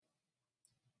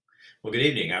Well, good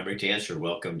evening. I'm Rick Dancer.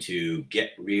 Welcome to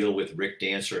Get Real with Rick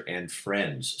Dancer and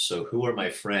Friends. So, who are my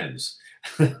friends?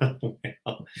 Well,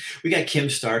 we got Kim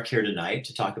Stark here tonight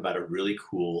to talk about a really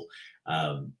cool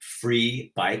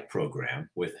free bike program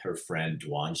with her friend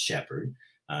Dwan Shepard,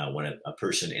 a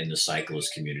person in the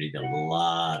cyclist community that a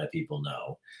lot of people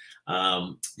know.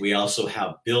 We also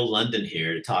have Bill London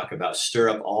here to talk about Stir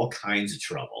Up All Kinds of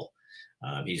Trouble.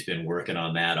 He's been working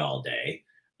on that all day.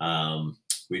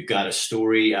 We've got a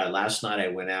story. Last night I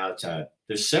went out.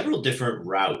 There's several different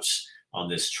routes on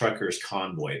this truckers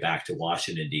convoy back to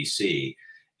Washington, D.C.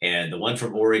 And the one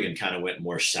from Oregon kind of went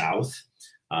more south.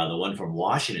 The one from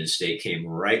Washington State came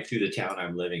right through the town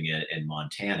I'm living in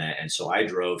Montana. And so I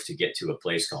drove to get to a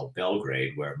place called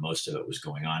Belgrade where most of it was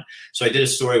going on. So I did a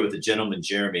story with the gentleman,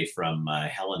 Jeremy, from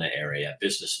Helena area,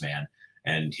 businessman,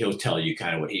 and he'll tell you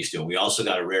kind of what he's doing. We also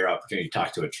got a rare opportunity to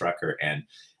talk to a trucker, and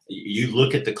you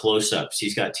look at the close-ups,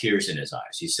 he's got tears in his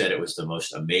eyes. He said it was the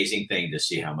most amazing thing to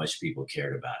see how much people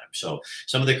cared about him. So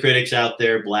some of the critics out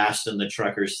there blasting the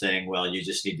truckers thing, well, you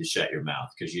just need to shut your mouth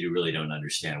because you really don't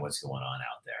understand what's going on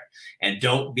out there. And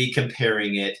don't be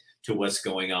comparing it to what's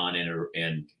going on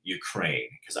in Ukraine,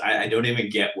 because I don't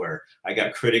even get where I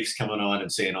got critics coming on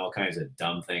and saying all kinds of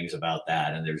dumb things about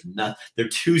that. And they're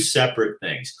two separate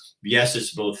things. Yes,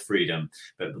 it's both freedom,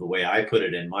 but the way I put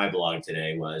it in my blog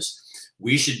today was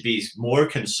we should be more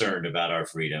concerned about our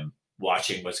freedom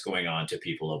watching what's going on to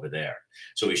people over there.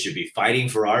 So we should be fighting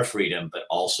for our freedom, but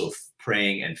also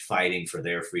praying and fighting for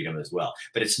their freedom as well.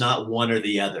 But it's not one or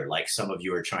the other, like some of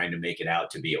you are trying to make it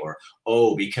out to be, or,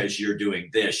 oh, because you're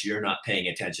doing this, you're not paying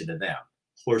attention to them.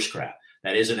 Horse crap.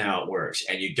 That isn't how it works.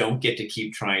 And you don't get to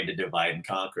keep trying to divide and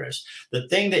conquer us. The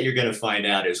thing that you're going to find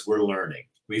out is we're learning.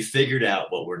 We figured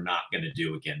out what we're not going to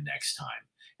do again next time.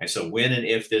 And so when and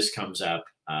if this comes up,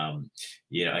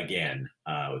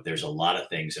 there's a lot of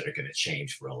things that are going to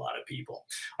change for a lot of people.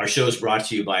 Our show is brought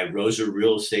to you by Rosa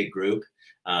Real Estate Group.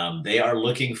 They are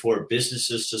looking for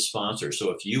businesses to sponsor.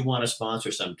 So if you want to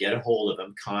sponsor some, get a hold of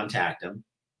them, contact them.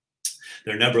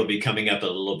 Their number will be coming up in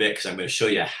a little bit because I'm going to show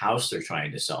you a house they're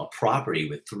trying to sell, a property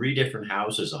with 3 different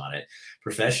houses on it,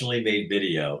 professionally made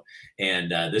video. And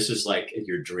this is like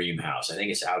your dream house. I think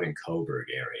it's out in Coburg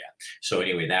area. So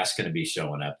anyway, that's going to be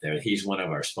showing up there. He's one of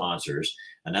our sponsors.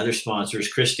 Another sponsor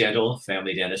is Chris Dental,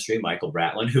 Family Dentistry, Michael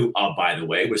Bratlin, who, by the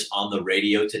way, was on the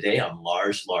radio today on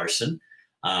Lars Larson.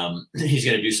 He's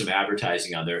going to do some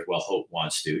advertising on there. Well, Hope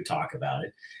wants to talk about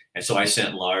it. And so I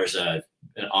sent Lars an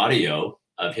audio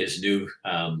of his new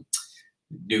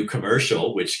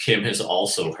commercial, which Kim has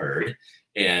also heard.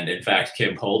 And in fact,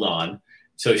 Kim, hold on.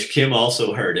 So Kim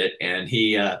also heard it. And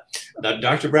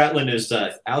Dr. Bratlin is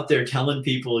out there telling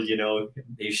people,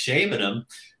 he's shaming them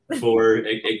for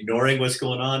ignoring what's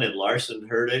going on. And Larson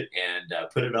heard it and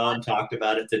put it on, talked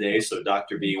about it today. So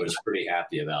Dr. B was pretty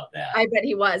happy about that. I bet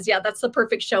he was. Yeah, that's the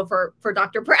perfect show for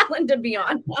Dr. Bratlin to be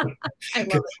on. I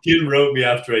love it. Kim wrote me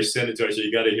after I sent it to her. So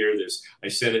you got to hear this. I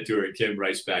sent it to her and Kim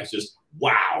writes back just,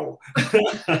 wow.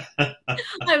 I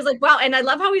was like, wow. And I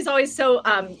love how he's always so,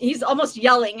 he's almost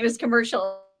yelling in his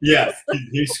commercial. Yes,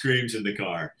 he screams in the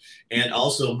car. And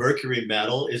also Mercury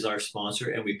Metal is our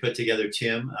sponsor. And we put together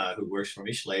Tim, who works for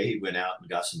me, Schley. He went out and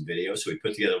got some video. So we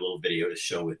put together a little video to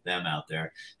show with them out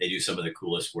there. They do some of the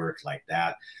coolest work like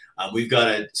that. We've got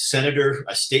a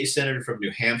state senator from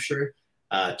New Hampshire,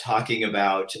 talking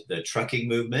about the trucking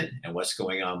movement and what's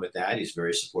going on with that. He's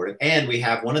very supportive. And we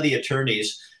have one of the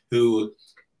attorneys who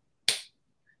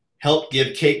helped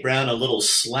give Kate Brown a little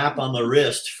slap on the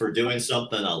wrist for doing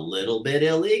something a little bit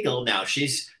illegal. Now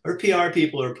her PR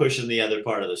people are pushing the other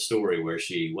part of the story where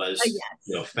she was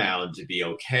found to be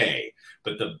okay.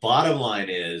 But the bottom line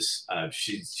is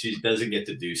she doesn't get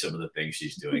to do some of the things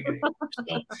she's doing anymore.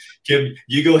 So Kim,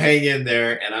 you go hang in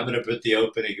there and I'm going to put the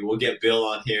opening. We'll get Bill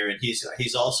on here. And he's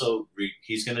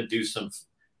going to do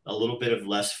a little bit of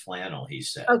less flannel, he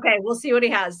said. Okay, we'll see what he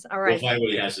has. All right. We'll find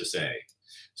what he has to say.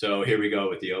 So here we go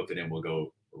with the opening. We'll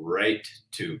go right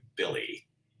to Billy.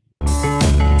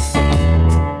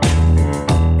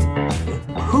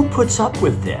 Who puts up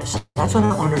with this? That's what I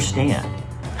don't understand.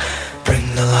 Bring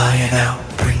the lion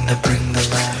out. Bring the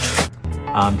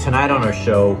lion. Tonight on our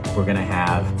show, we're going to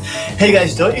have... Hey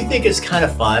guys, don't you think it's kind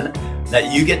of fun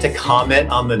that you get to comment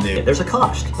on the news? There's a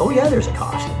cost. Oh yeah, there's a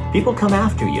cost. People come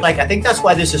after you. I think that's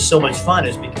why this is so much fun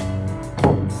is because...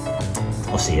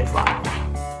 I'll see you at 5.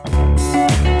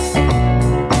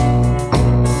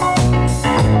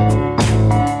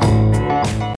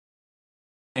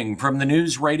 from the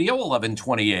News Radio,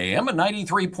 1120 AM and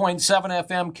 93.7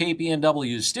 FM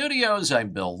KPNW studios, I'm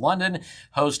Bill London,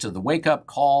 host of the Wake Up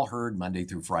Call, heard Monday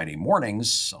through Friday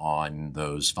mornings on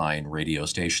those fine radio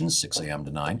stations, 6 a.m.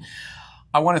 to 9.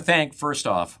 I want to thank, first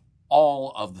off,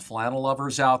 all of the flannel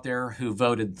lovers out there who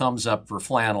voted thumbs up for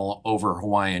flannel over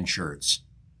Hawaiian shirts.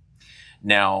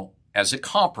 Now, as a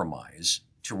compromise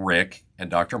to Rick and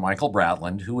Dr. Michael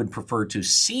Bratland, who would prefer to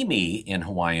see me in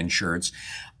Hawaiian shirts,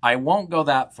 I won't go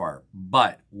that far.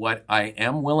 But what I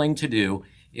am willing to do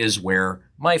is wear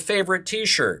my favorite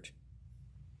t-shirt.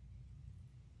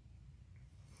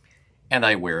 And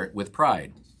I wear it with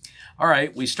pride. All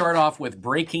right, we start off with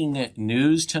breaking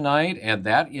news tonight, and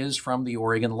that is from the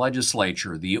Oregon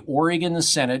legislature. The Oregon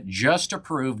Senate just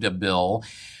approved a bill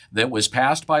that was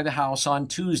passed by the House on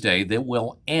Tuesday that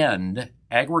will end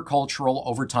agricultural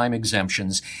overtime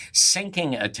exemptions,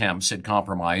 sinking attempts at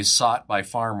compromise sought by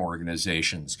farm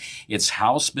organizations. It's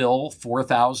House Bill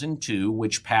 4002,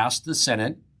 which passed the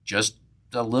Senate just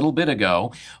a little bit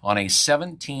ago on a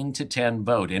 17-10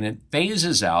 vote, and it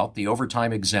phases out the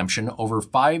overtime exemption over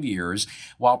 5 years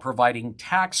while providing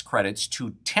tax credits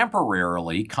to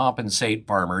temporarily compensate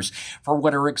farmers for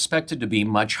what are expected to be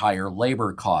much higher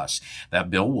labor costs. That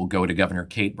bill will go to Governor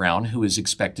Kate Brown, who is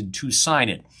expected to sign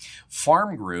it.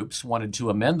 Farm groups wanted to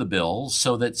amend the bill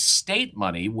so that state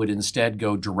money would instead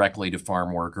go directly to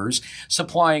farm workers,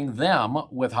 supplying them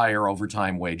with higher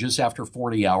overtime wages after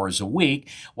 40 hours a week,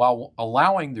 while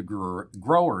allowing the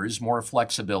growers more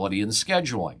flexibility in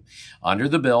scheduling. Under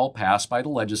the bill passed by the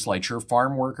legislature,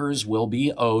 farm workers will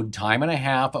be owed time and a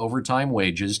half overtime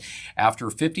wages after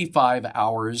 55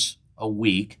 hours a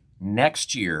week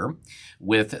next year,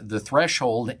 with the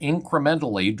threshold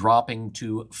incrementally dropping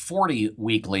to 40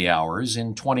 weekly hours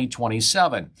in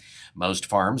 2027. Most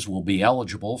farms will be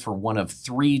eligible for one of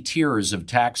 3 tiers of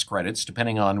tax credits,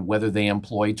 depending on whether they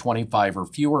employ 25 or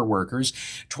fewer workers,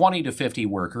 20 to 50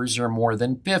 workers, or more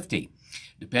than 50.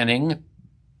 Depending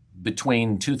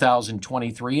between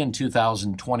 2023 and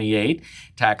 2028,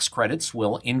 tax credits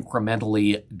will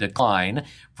incrementally decline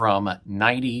from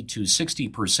 90 to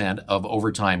 60% of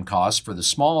overtime costs for the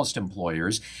smallest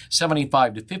employers,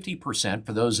 75 to 50%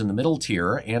 for those in the middle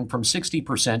tier, and from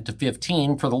 60% to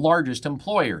 15% for the largest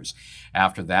employers.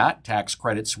 After that, tax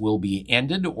credits will be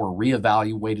ended or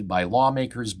reevaluated by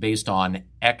lawmakers based on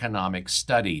economic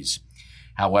studies.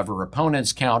 However,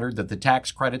 opponents countered that the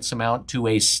tax credits amount to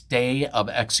a stay of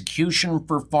execution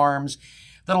for farms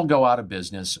that'll go out of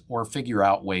business or figure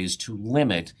out ways to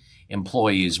limit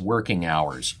employees' working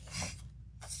hours.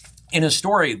 In a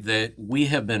story that we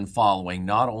have been following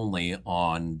not only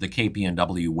on the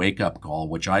KPNW Wake Up Call,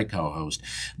 which I co-host,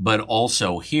 but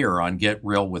also here on Get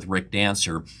Real with Rick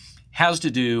Dancer, has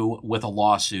to do with a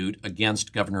lawsuit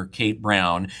against Governor Kate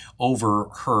Brown over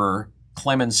her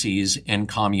clemencies and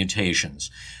commutations.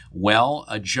 Well,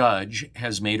 a judge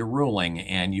has made a ruling,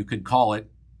 and you could call it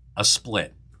a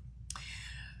split.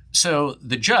 So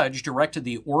the judge directed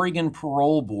the Oregon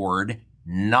Parole Board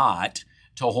not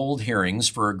to hold hearings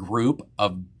for a group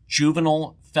of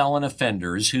juvenile felon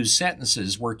offenders whose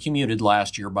sentences were commuted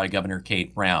last year by Governor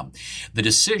Kate Brown. The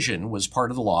decision was part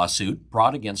of the lawsuit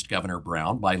brought against Governor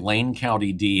Brown by Lane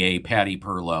County DA Patty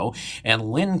Perlow and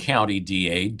Lynn County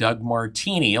DA Doug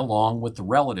Martini, along with the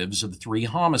relatives of 3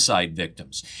 homicide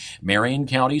victims. Marion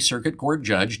County Circuit Court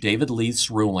Judge David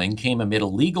Leith's ruling came amid a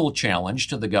legal challenge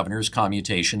to the governor's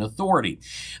commutation authority.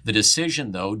 The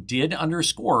decision, though, did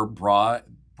underscore broad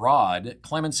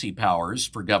clemency powers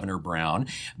for Governor Brown,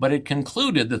 but it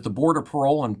concluded that the Board of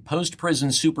Parole and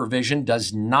Post-Prison Supervision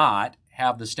does not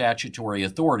have the statutory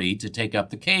authority to take up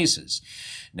the cases.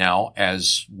 Now,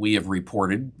 as we have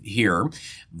reported here,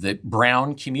 that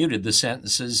Brown commuted the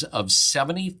sentences of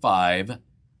 75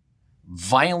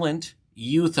 violent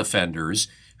youth offenders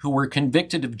who were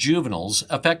convicted of juveniles,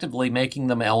 effectively making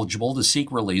them eligible to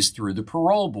seek release through the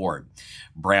parole board.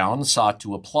 Brown sought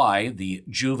to apply the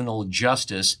Juvenile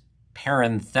Justice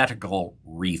Parenthetical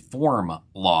Reform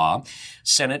Law,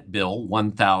 Senate Bill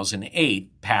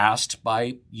 1008, passed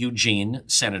by Eugene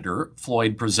Senator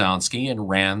Floyd Przanski and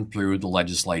ran through the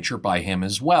legislature by him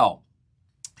as well.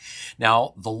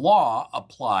 Now, the law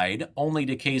applied only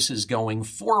to cases going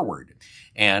forward,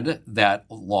 and that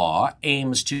law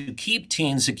aims to keep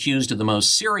teens accused of the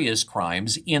most serious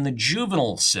crimes in the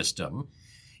juvenile system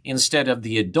instead of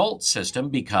the adult system,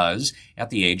 because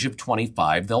at the age of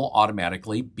 25, they'll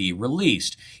automatically be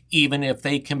released, even if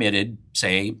they committed,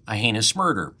 say, a heinous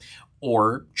murder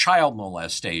or child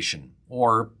molestation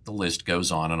or the list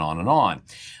goes on and on and on.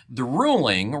 The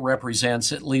ruling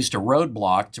represents at least a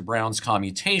roadblock to Brown's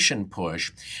commutation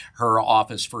push. Her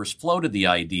office first floated the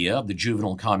idea of the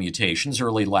juvenile commutations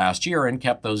early last year and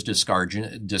kept those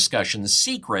discussions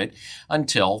secret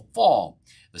until fall.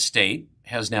 The state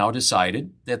has now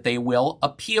decided that they will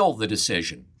appeal the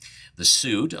decision. The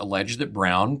suit alleged that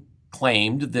Brown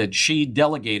claimed that she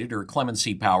delegated her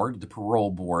clemency power to the parole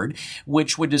board,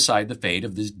 which would decide the fate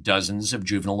of the dozens of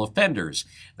juvenile offenders.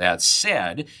 That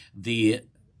said, the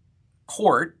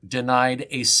court denied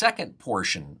a second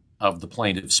portion of the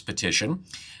plaintiff's petition.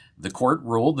 The court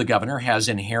ruled the governor has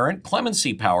inherent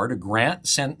clemency power to grant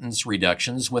sentence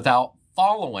reductions without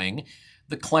following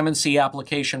the clemency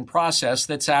application process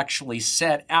that's actually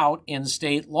set out in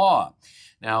state law.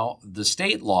 Now, the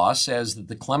state law says that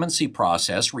the clemency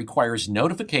process requires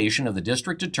notification of the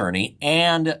district attorney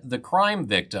and the crime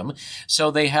victim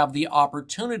so they have the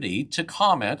opportunity to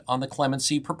comment on the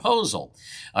clemency proposal.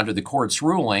 Under the court's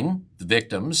ruling, the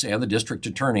victims and the district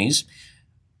attorneys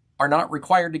are not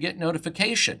required to get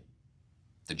notification.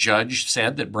 The judge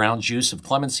said that Brown's use of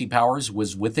clemency powers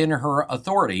was within her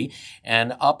authority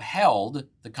and upheld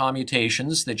the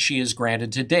commutations that she has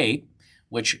granted to date,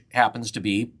 which happens to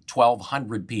be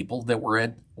 1,200 people that were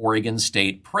at Oregon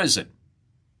State Prison.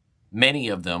 Many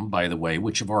of them, by the way,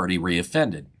 which have already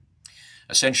reoffended.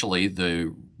 Essentially,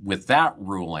 with that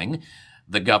ruling,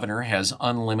 the governor has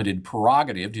unlimited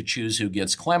prerogative to choose who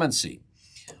gets clemency.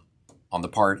 On the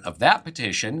part of that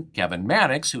petition, Kevin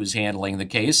Mannix, who is handling the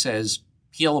case, says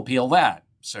he'll appeal that.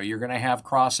 So you're going to have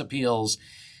cross appeals.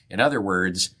 In other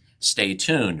words, stay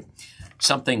tuned.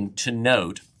 Something to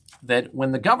note, that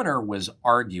when the governor was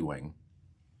arguing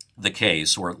the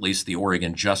case, or at least the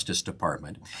Oregon Justice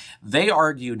Department, they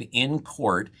argued in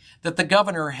court that the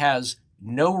governor has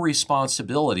no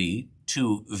responsibility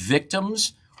to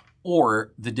victims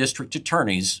or the district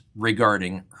attorneys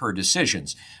regarding her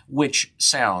decisions, which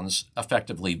sounds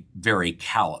effectively very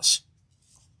callous.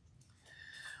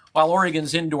 While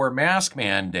Oregon's indoor mask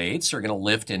mandates are going to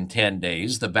lift in 10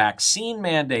 days, the vaccine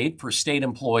mandate for state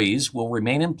employees will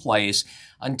remain in place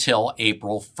until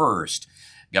April 1st.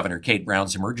 Governor Kate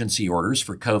Brown's emergency orders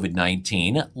for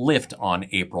COVID-19 lift on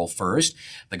April 1st.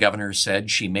 The governor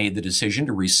said she made the decision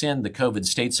to rescind the COVID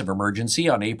states of emergency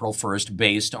on April 1st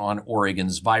based on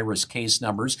Oregon's virus case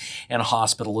numbers and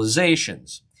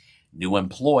hospitalizations. New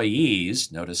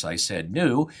employees, notice I said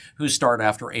new, who start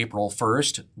after April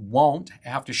 1st won't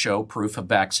have to show proof of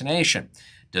vaccination.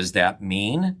 Does that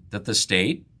mean that the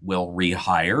state will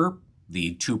rehire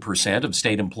the 2% of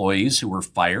state employees who were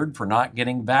fired for not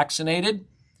getting vaccinated?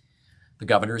 The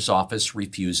governor's office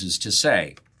refuses to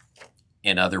say.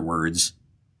 In other words,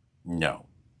 no.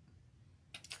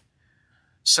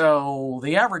 So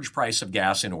the average price of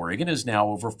gas in Oregon is now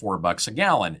over $4 a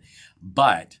gallon,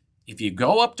 but if you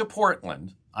go up to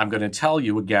Portland, I'm going to tell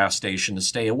you a gas station to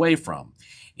stay away from.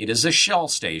 It is a Shell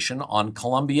station on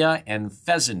Columbia and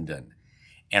Fessenden.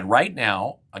 And right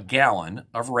now, a gallon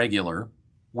of regular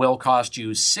will cost you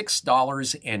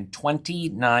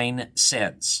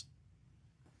 $6.29.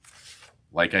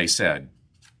 Like I said,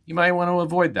 you might want to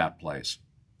avoid that place.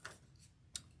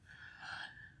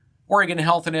 Oregon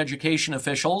health and education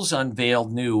officials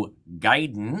unveiled new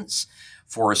guidance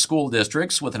for school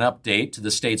districts with an update to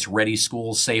the state's Ready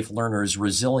Schools Safe Learners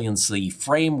Resiliency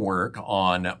Framework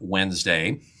on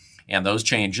Wednesday. And those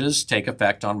changes take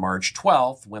effect on March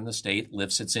 12th when the state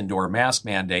lifts its indoor mask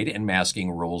mandate and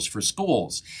masking rules for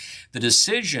schools. The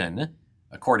decision,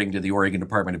 according to the Oregon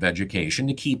Department of Education,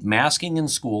 to keep masking in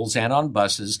schools and on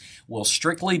buses will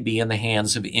strictly be in the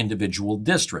hands of individual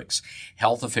districts.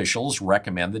 Health officials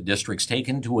recommend that districts take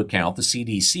into account the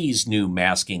CDC's new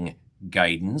masking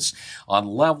guidance on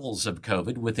levels of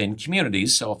COVID within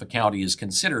communities. So if a county is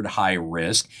considered high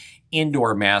risk,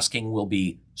 indoor masking will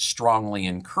be strongly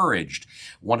encouraged.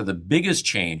 One of the biggest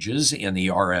changes in the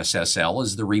RSSL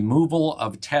is the removal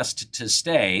of test to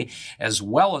stay, as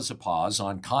well as a pause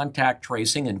on contact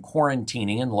tracing and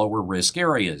quarantining in lower risk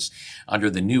areas.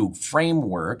 Under the new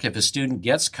framework, if a student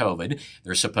gets COVID,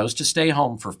 they're supposed to stay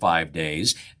home for 5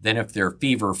 days. Then if they're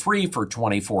fever-free for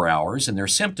 24 hours and their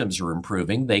symptoms are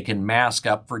improving, they can mask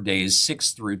up for days 6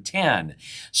 through 10.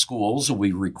 Schools will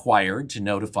be required to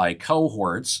notify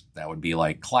cohorts, that would be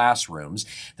like classrooms,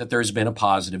 that there's been a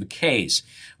positive case.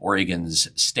 Oregon's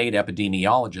state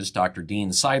epidemiologist, Dr. Dean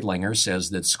Seidlinger, says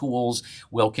that schools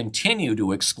will continue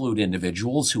to exclude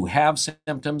individuals who have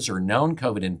symptoms or known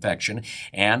COVID infection,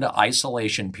 and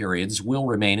isolation periods will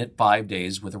remain at 5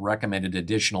 days with a recommended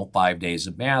additional 5 days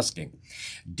of masking.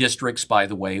 Districts, by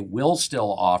the way, will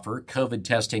still offer COVID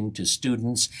testing to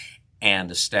students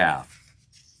and staff.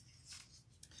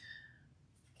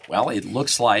 Well, it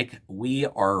looks like we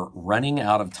are running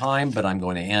out of time, but I'm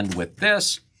going to end with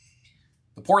this.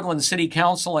 The Portland City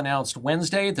Council announced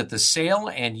Wednesday that the sale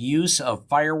and use of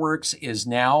fireworks is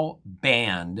now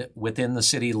banned within the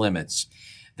city limits.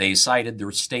 They cited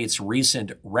the state's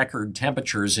recent record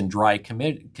temperatures and dry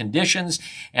conditions,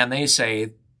 and they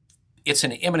say it's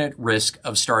an imminent risk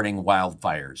of starting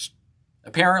wildfires,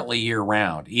 apparently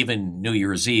year-round, even New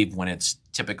Year's Eve when it's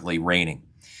typically raining.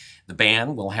 The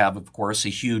ban will have, of course, a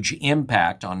huge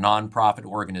impact on nonprofit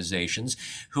organizations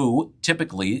who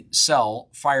typically sell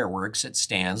fireworks at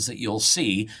stands that you'll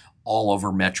see all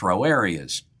over metro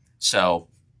areas. So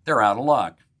they're out of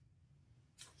luck.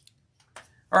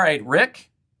 All right, Rick,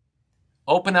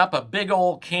 open up a big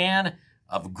old can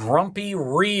of Grumpy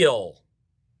Real.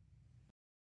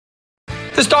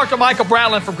 This is Dr. Michael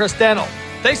Bratland from Chris Dental.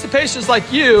 Thanks to patients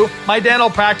like you, my dental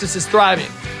practice is thriving.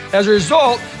 As a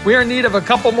result, we are in need of a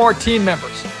couple more team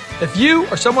members. If you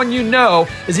or someone you know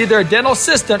is either a dental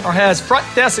assistant or has front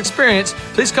desk experience,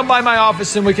 please come by my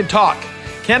office and we can talk.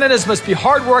 Candidates must be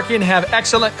hardworking and have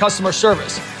excellent customer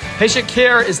service. Patient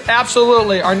care is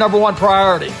absolutely our number one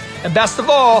priority. And best of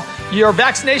all, your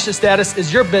vaccination status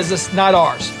is your business, not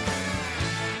ours.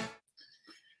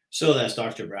 So that's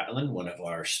Dr. Bratland, one of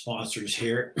our sponsors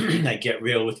here at Get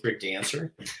Real with Rick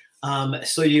Dancer.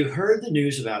 So you heard the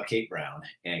news about Kate Brown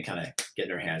and kind of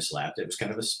getting her hand slapped. It was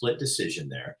kind of a split decision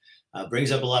there.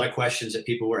 Brings up a lot of questions that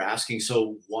people were asking.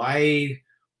 So why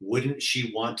wouldn't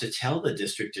she want to tell the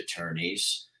district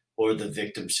attorneys or the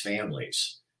victims'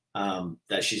 families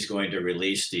that she's going to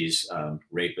release these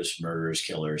rapists, murderers,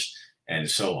 killers, and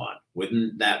so on?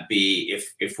 Wouldn't that be,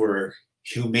 if we're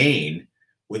humane,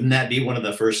 wouldn't that be one of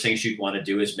the first things you'd want to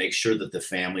do, is make sure that the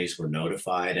families were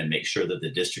notified and make sure that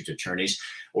the district attorneys,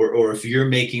 or if you're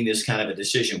making this kind of a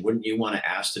decision, wouldn't you want to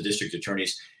ask the district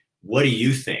attorneys, what do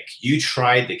you think? You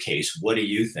tried the case. What do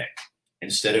you think?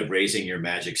 Instead of raising your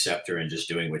magic scepter and just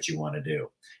doing what you want to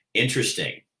do.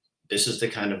 Interesting. This is the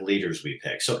kind of leaders we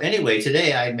pick. So anyway,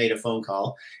 today I made a phone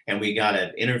call and we got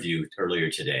an interview earlier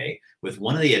today with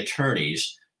one of the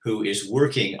attorneys who is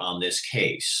working on this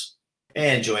case.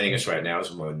 And joining us right now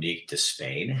is Monique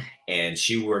Despain, and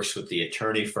she works with the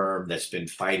attorney firm that's been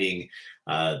fighting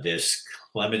this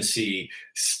clemency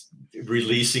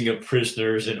releasing of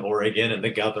prisoners in Oregon and the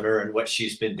governor and what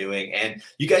she's been doing. And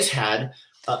you guys had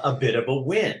a bit of a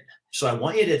win. So I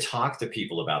want you to talk to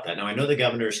people about that. Now, I know the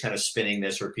governor is kind of spinning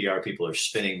this, or PR people are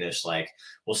spinning this like,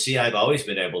 well, see, I've always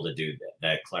been able to do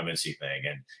that clemency thing.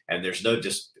 And there's no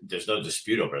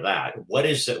dispute over that. What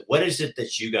is it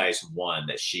that you guys won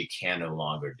that she can no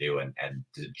longer do? And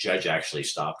the judge actually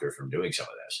stopped her from doing some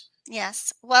of this.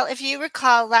 Yes. Well, if you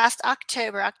recall, last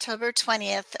October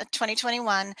 20th,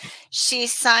 2021, she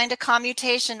signed a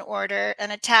commutation order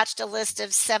and attached a list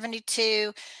of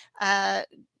 72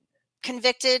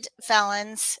 convicted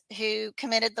felons who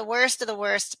committed the worst of the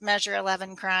worst Measure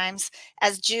 11 crimes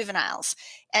as juveniles.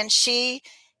 And she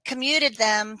commuted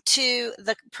them to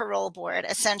the parole board,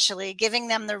 essentially giving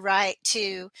them the right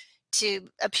to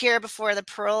appear before the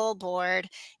parole board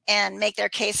and make their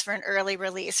case for an early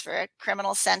release for a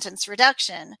criminal sentence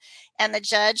reduction. And the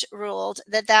judge ruled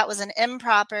that that was an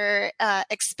improper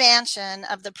expansion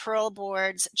of the parole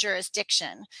board's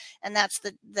jurisdiction. And that's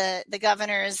the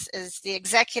governor's is the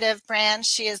executive branch.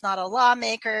 She is not a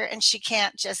lawmaker, and she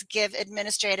can't just give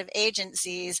administrative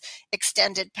agencies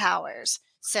extended powers.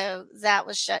 So that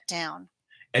was shut down.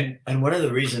 And one of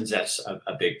the reasons that's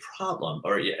a big problem,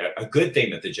 or a good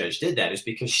thing that the judge did that, is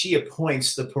because she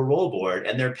appoints the parole board,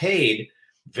 and they're paid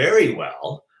very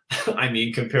well. I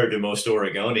mean, compared to most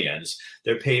Oregonians,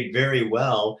 they're paid very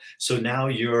well. So now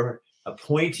you're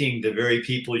appointing the very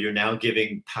people you're now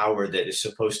giving power that is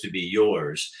supposed to be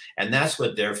yours. And that's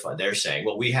what they're saying.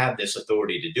 Well, we have this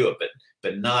authority to do it,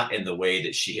 but not in the way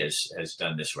that she has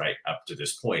done this right up to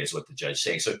this point, is what the judge is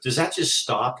saying. So does that just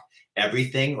stop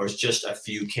everything, or is just a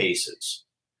few cases?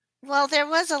 Well, there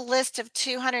was a list of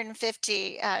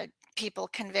 250 people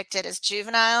convicted as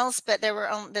juveniles, but there were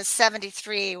only the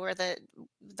 73 were the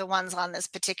ones on this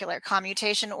particular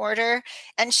commutation order.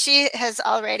 And she has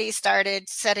already started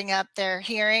setting up their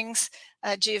hearings,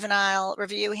 juvenile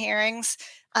review hearings.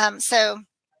 So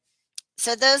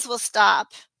those will stop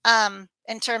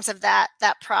in terms of that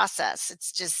process.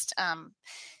 It's just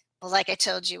well, like I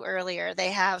told you earlier,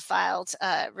 they have filed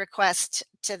a request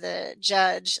to the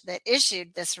judge that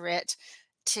issued this writ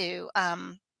to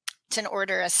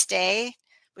order a stay,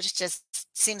 which just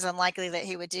seems unlikely that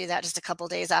he would do that just a couple of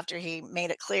days after he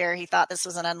made it clear he thought this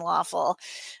was an unlawful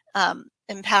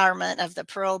empowerment of the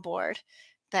parole board.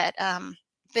 But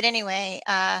anyway,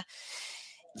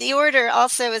 The order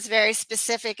also is very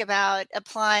specific about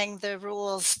applying the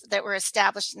rules that were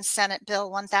established in Senate Bill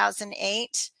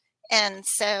 1008. And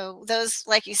so those,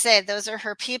 like you say, those are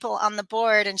her people on the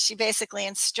board, and she basically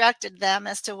instructed them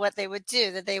as to what they would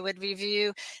do, that they would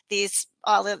review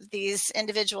all of these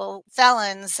individual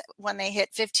felons when they hit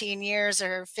 15 years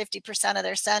or 50% of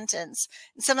their sentence.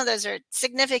 And some of those are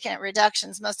significant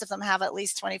reductions. Most of them have at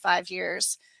least 25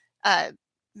 years,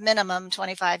 minimum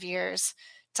 25 years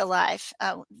to life,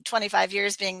 25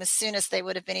 years being the soonest they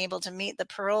would have been able to meet the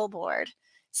parole board.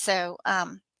 So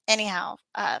anyhow,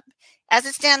 as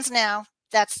it stands now,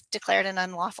 that's declared an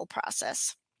unlawful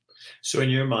process. So in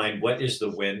your mind, what is the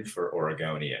win for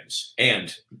Oregonians?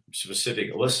 And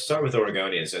specific, let's start with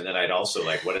Oregonians, and then I'd also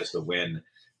like, what is the win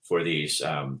for these,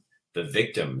 the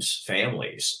victims'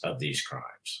 families of these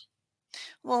crimes?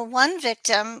 Well, one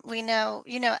victim, we know,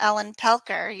 Ellen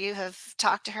Pelker, you have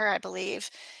talked to her, I believe.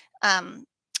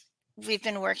 We've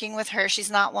been working with her. She's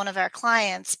not one of our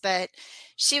clients, but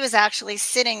she was actually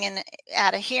sitting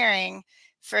at a hearing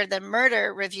for the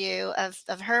murder review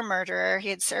of her murderer. He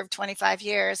had served 25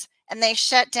 years, and they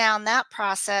shut down that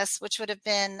process, which would have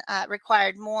been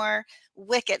required more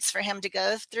wickets for him to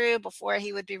go through before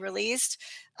he would be released.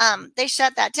 They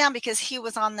shut that down because he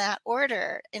was on that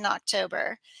order in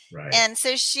October. Right. And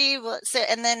so she has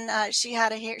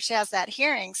that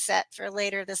hearing set for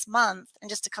later this month in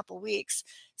just a couple weeks.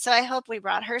 So I hope we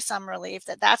brought her some relief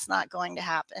that that's not going to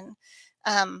happen.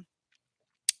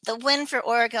 The win for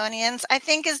Oregonians, I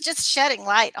think, is just shedding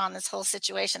light on this whole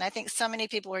situation. I think so many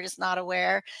people were just not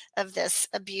aware of this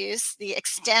abuse, the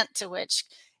extent to which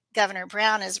Governor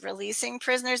Brown is releasing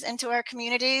prisoners into our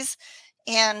communities.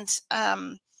 And,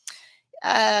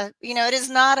 it is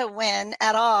not a win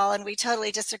at all. And we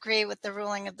totally disagree with the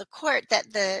ruling of the court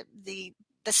that the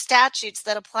statutes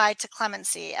that apply to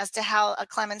clemency as to how a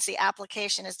clemency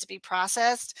application is to be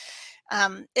processed.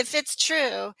 If it's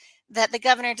true that the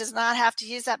governor does not have to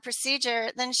use that procedure,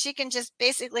 then she can just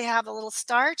basically have a little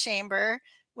star chamber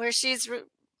where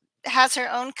has her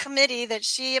own committee that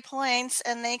she appoints,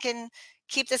 and they can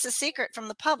keep this a secret from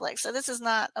the public. So this is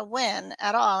not a win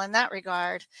at all in that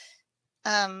regard.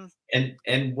 And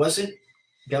wasn't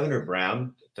Governor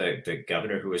Brown the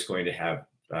governor who was going to have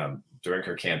during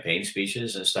her campaign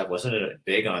speeches and stuff, wasn't it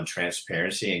big on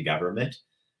transparency in government?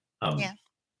 Yeah.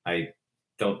 I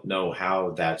don't know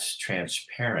how that's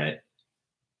transparent.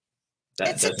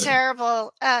 It's a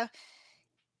terrible,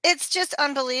 it's just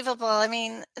unbelievable. I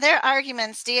mean, their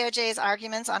arguments, DOJ's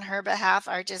arguments on her behalf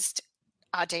are just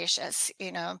audacious,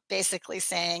 basically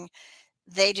saying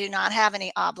they do not have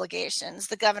any obligations.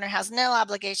 The governor has no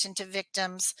obligation to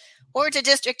victims or to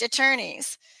district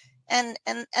attorneys. And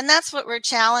that's what we're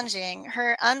challenging,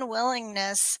 her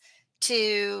unwillingness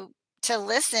to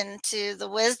listen to the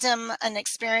wisdom and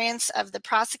experience of the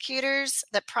prosecutors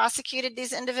that prosecuted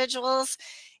these individuals,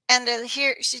 and to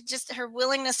hear her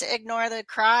willingness to ignore the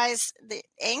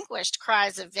anguished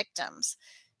cries of victims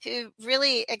who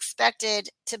really expected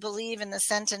to believe in the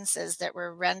sentences that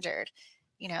were rendered.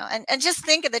 And just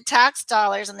think of the tax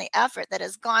dollars and the effort that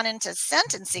has gone into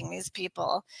sentencing these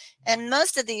people. And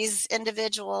most of these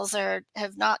individuals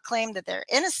have not claimed that they're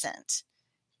innocent.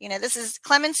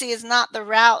 Clemency is not the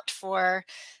route for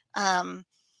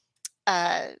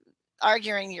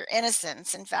arguing your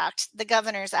innocence. In fact, the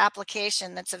governor's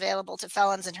application that's available to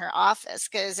felons in her office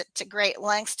goes to great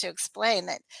lengths to explain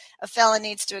that a felon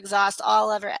needs to exhaust all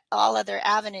other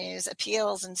avenues,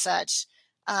 appeals and such.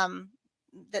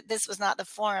 That this was not the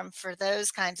forum for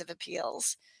those kinds of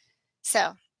appeals.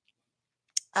 So,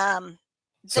 the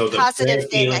positive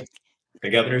thing. The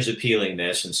governor's appealing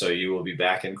this, and so you will be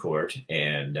back in court,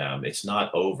 and it's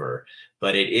not over,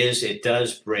 but it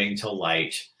does bring to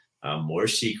light more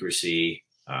secrecy,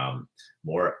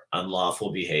 more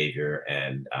unlawful behavior,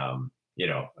 and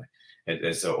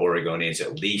as the Oregonians,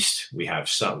 at least we have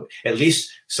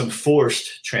some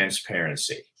forced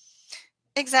transparency.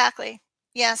 Exactly.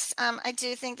 Yes, I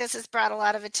do think this has brought a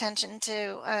lot of attention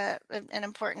to an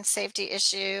important safety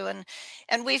issue,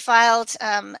 and we filed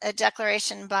a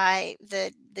declaration by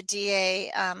the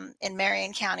DA in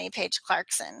Marion County, Paige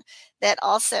Clarkson, that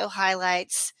also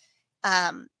highlights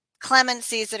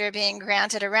clemencies that are being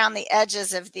granted around the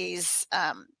edges of these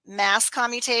mass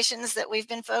commutations that we've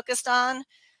been focused on,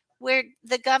 where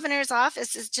the governor's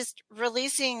office is just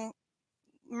releasing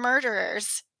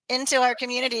murderers into our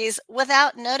communities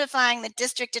without notifying the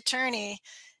district attorney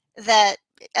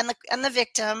and the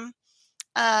victim.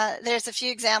 There's a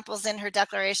few examples in her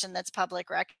declaration that's public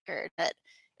record, but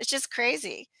it's just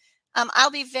crazy. I'll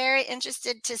be very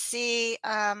interested to see,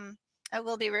 I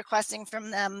will be requesting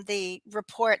from them the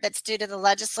report that's due to the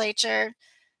legislature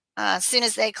as soon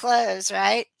as they close,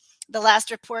 right? The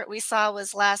last report we saw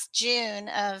was last June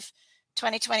of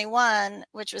 2021,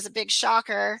 which was a big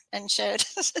shocker and showed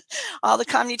all the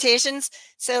commutations.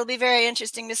 So it'll be very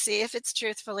interesting to see if it's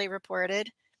truthfully reported,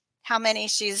 how many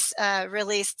she's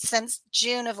released since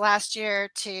June of last year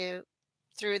to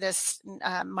through this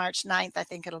March 9th, I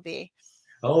think it'll be.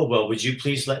 Oh, well, would you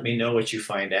please let me know what you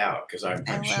find out? Because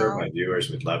I'm sure my viewers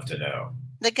would love to know.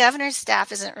 The governor's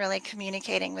staff isn't really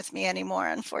communicating with me anymore,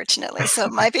 unfortunately. So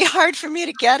it might be hard for me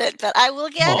to get it, but I will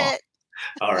get it.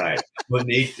 All right.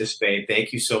 Monique Despain,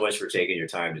 thank you so much for taking your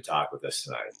time to talk with us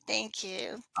tonight. Thank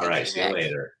you. All right. See you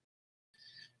later.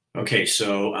 Okay.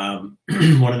 So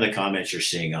one of the comments you're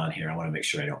seeing on here, I want to make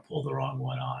sure I don't pull the wrong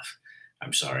one off.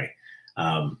 I'm sorry.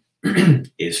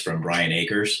 Is from Brian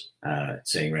Akers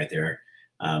saying right there,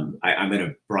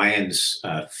 Brian's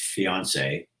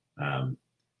fiance,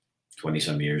 20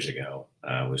 some years ago,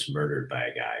 was murdered by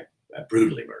a guy,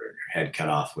 brutally murdered, her head cut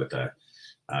off with a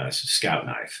scout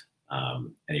knife,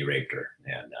 and he raped her.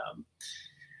 And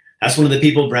that's one of the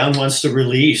people Brown wants to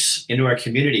release into our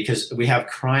community, because we have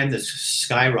crime that's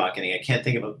skyrocketing. I can't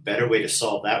think of a better way to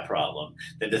solve that problem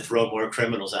than to throw more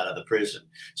criminals out of the prison.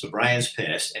 So Brian's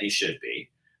pissed, and he should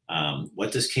be.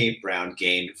 What does Kate Brown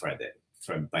gain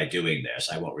by doing this?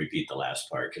 I won't repeat the last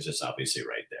part because it's obviously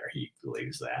right there. He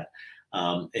believes that.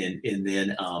 And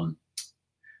then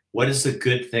what is the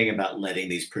good thing about letting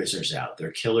these prisoners out?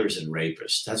 They're killers and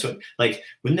rapists. That's what, like,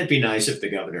 wouldn't it be nice if the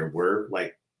governor were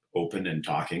like open and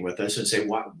talking with us and say,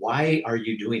 why are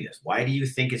you doing this? Why do you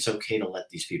think it's okay to let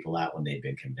these people out when they've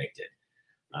been convicted?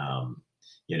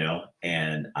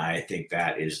 And I think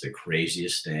that is the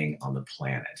craziest thing on the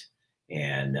planet.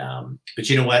 And, but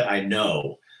you know what? I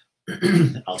know,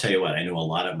 I'll tell you what, I know a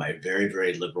lot of my very,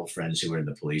 very liberal friends who are in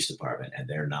the police department, and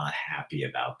they're not happy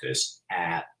about this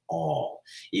at all.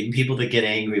 Even people that get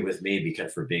angry with me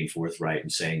because for being forthright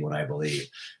and saying what I believe,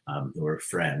 who are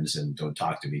friends and don't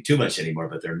talk to me too much anymore,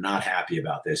 but they're not happy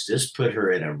about this. This put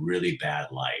her in a really bad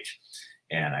light.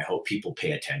 And I hope people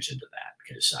pay attention to that,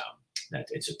 because that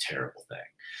it's a terrible thing.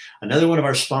 Another one of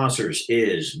our sponsors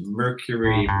is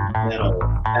Mercury Metal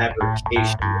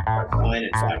Fabrication, Design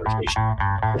and Fabrication.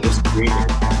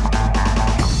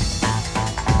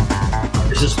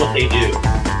 This is what they do.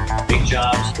 Big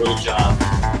jobs, little jobs.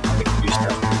 They can do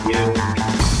stuff for you,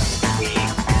 me.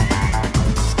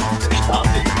 They're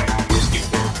stopping Disney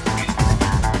World.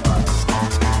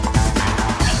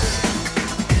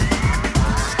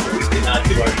 We cannot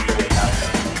do our show without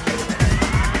them.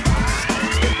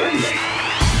 They're friendly.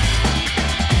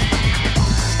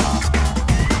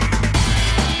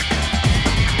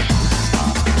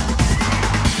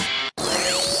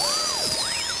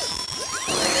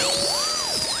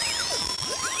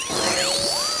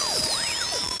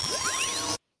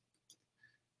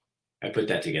 I put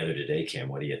that together today, Kim.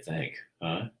 What do you think?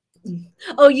 Huh?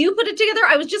 Oh, you put it together?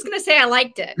 I was just going to say I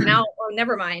liked it. Now,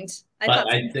 never mind.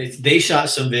 They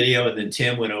shot some video, and then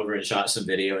Tim went over and shot some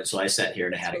video. And so I sat here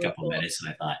and I had a couple minutes,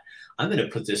 and I thought, I'm going to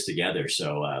put this together.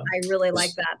 So I really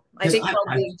like that. I think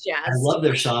they'll be jazzed. I love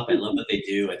their shop. I love what they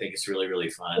do. I think it's really, really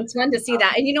fun. It's fun to see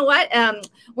that. And you know what?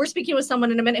 We're speaking with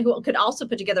someone in a minute who could also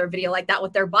put together a video like that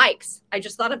with their bikes. I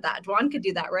just thought of that. Dwan could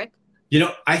do that, Rick. You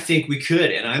know, I think we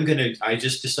could, and I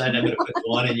just decided I'm going to put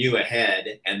Dwan and you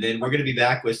ahead, and then we're going to be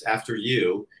back after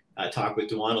you talk with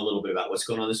Dwan a little bit about what's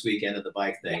going on this weekend at the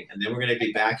bike thing, and then we're going to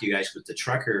be back, you guys, with the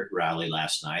trucker rally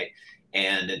last night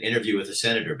and an interview with the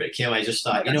senator. But Kim, I just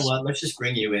thought, you know what? Let's just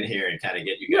bring you in here and kind of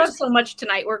get you guys. You have so much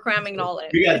tonight. We're cramming it all in.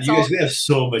 We have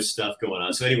so much stuff going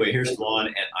on. So anyway, here's Dwan,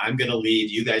 and I'm going to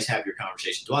leave. You guys have your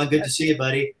conversation. Dwan, good to see you,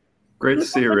 buddy. Great to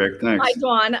see you, Rick. Thanks. Hi,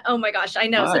 Dwan. Oh my gosh, I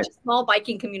know. Hi. Such a small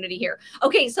biking community here.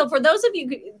 Okay, so for those of you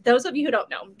who don't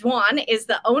know, Dwan is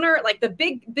the owner, like the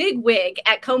big wig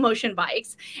at CoMotion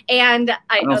Bikes, and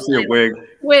I don't see a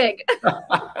wig.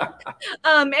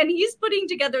 And he's putting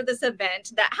together this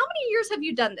event. How many years have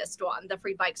you done this, Dwan? The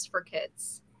Free Bikes for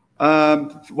Kids.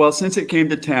 Well, since it came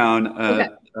to town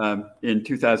in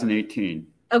 2018.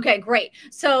 Okay, great.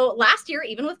 So last year,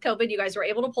 even with COVID, you guys were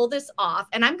able to pull this off.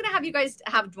 And I'm going to have you guys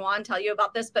have Dwan tell you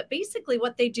about this. But basically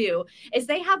what they do is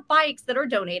they have bikes that are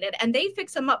donated and they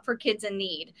fix them up for kids in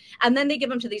need. And then they give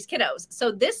them to these kiddos.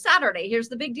 So this Saturday, here's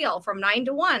the big deal. From 9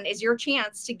 to 1 is your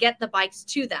chance to get the bikes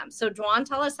to them. So Dwan,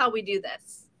 tell us how we do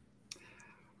this.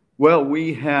 Well,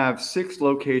 we have 6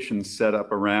 locations set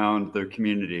up around the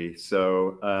community.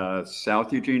 So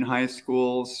South Eugene High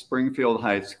School, Springfield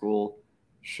High School,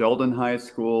 Sheldon High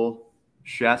School,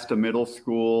 Shasta Middle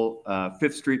School,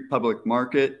 5th Street Public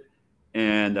Market,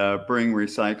 and Bring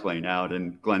Recycling out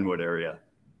in Glenwood area.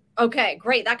 Okay,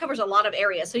 great. That covers a lot of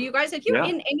areas. So you guys, if you're Yeah.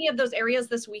 in any of those areas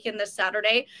this weekend, this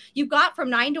Saturday, you've got from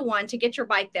 9 to 1 to get your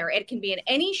bike there. It can be in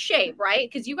any shape, right?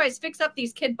 Because you guys fix up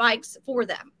these kid bikes for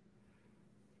them.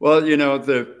 Well,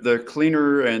 the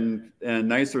cleaner and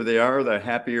nicer they are, the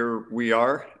happier we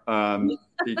are.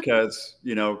 Because,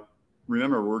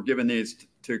 remember, we're giving these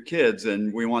to kids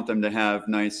and we want them to have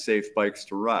nice, safe bikes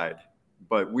to ride.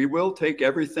 But we will take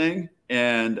everything.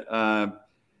 And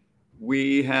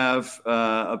we have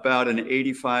about an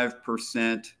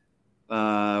 85%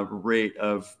 rate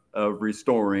of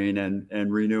restoring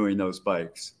and renewing those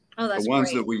bikes. Oh, that's the ones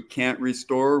great. that we can't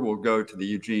restore will go to the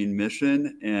Eugene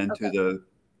Mission and to the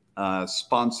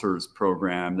sponsors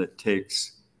program that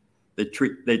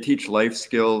they teach life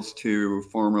skills to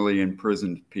formerly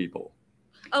imprisoned people.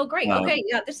 Oh, great. Okay.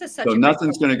 Yeah, this is such so a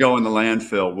nothing's going to go in the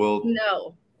landfill.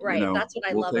 No, right. That's what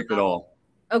I love take about it all.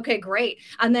 Okay, great.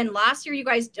 And then last year you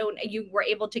were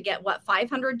able to get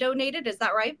 500 donated, is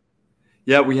that right?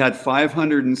 Yeah, we had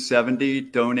 570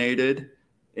 donated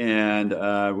and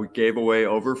we gave away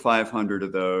over 500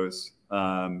 of those,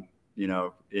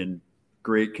 in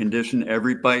great condition.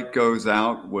 Every bike goes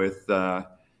out with, a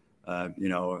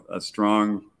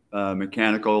strong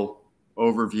mechanical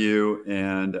overview,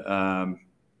 and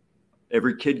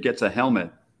every kid gets a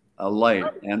helmet, a light,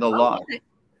 and a lock. Okay.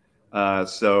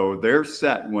 So they're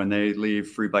set when they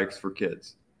leave Free Bikes for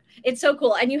Kids. It's so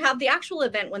cool. And you have the actual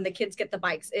event when the kids get the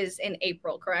bikes is in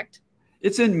April, correct?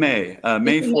 It's in May,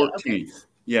 May 14th. Okay.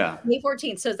 Yeah. May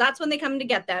 14th. So that's when they come to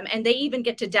get them, and they even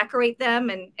get to decorate them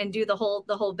and do the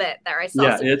whole bit there. I saw.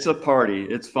 Yeah, it's a party.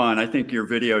 It's fun. I think your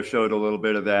video showed a little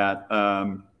bit of that.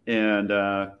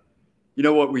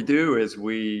 What we do is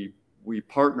we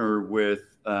partner with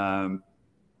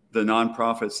the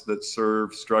nonprofits that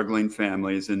serve struggling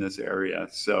families in this area.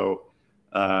 So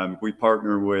we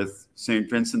partner with St.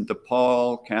 Vincent de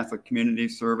Paul, Catholic Community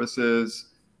Services,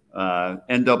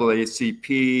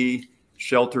 NAACP,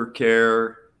 Shelter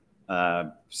Care,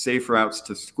 Safe Routes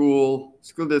to School,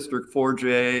 School District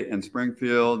 4J, and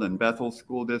Springfield and Bethel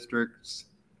school districts.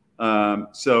 And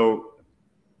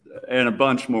a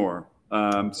bunch more.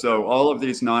 So all of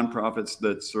these nonprofits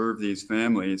that serve these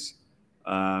families,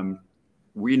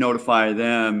 we notify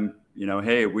them,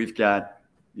 hey, we've got,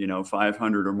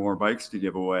 500 or more bikes to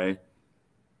give away.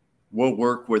 We'll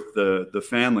work with the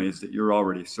families that you're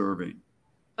already serving.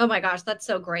 Oh my gosh, that's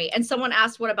so great. And someone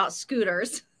asked, what about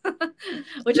scooters?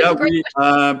 Which is a great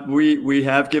question. We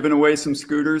have given away some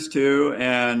scooters too.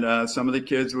 And some of the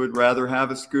kids would rather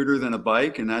have a scooter than a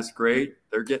bike, and that's great.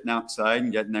 They're getting outside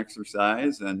and getting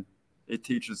exercise, and it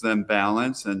teaches them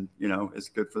balance, and, it's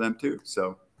good for them too.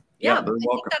 So yeah, they're welcome.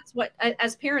 I think that's what,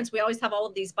 as parents, we always have all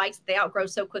of these bikes that they outgrow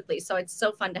so quickly. So it's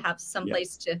so fun to have some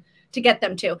place to get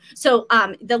them to. So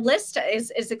the list is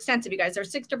extensive, you guys.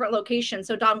 There's 6 different locations.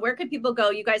 So Don, where can people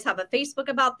go? You guys have a Facebook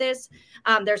about this.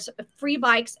 There's Free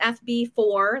Bikes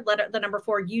FB4, the number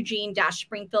 4,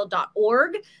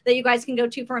 Eugene-Springfield.org that you guys can go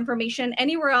to for information.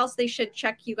 Anywhere else they should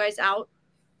check you guys out?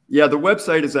 Yeah, the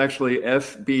website is actually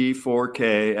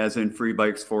FB4K, as in Free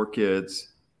Bikes for Kids,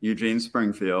 Eugene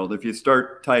Springfield. If you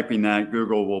start typing that,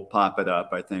 Google will pop it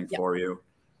up, I think, for you.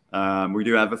 We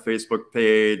do have a Facebook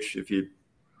page. If you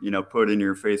put in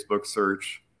your Facebook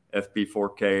search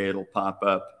FB4K, it'll pop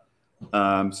up.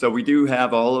 So we do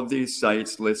have all of these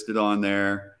sites listed on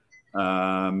there.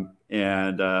 We'll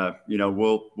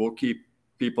keep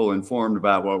people informed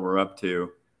about what we're up to.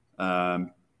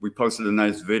 We posted a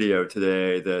nice video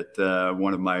today that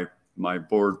one of my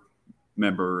board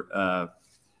member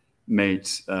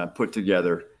mates put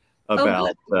together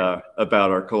about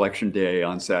our collection day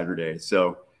on Saturday.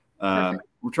 So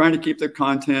we're trying to keep the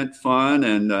content fun,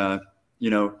 and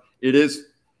it is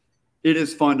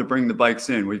fun to bring the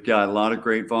bikes in. We've got a lot of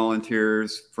great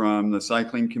volunteers from the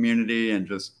cycling community and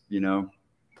just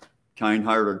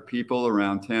kind-hearted people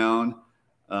around town.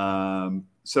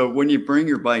 So when you bring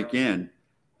your bike in,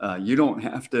 you don't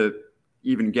have to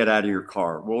even get out of your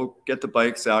car. We'll get the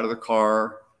bikes out of the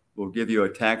car. We'll give you a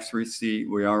tax receipt.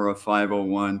 We are a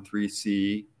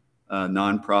 501(c)(3)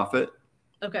 nonprofit.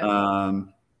 Okay.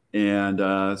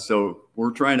 So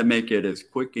we're trying to make it as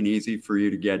quick and easy for you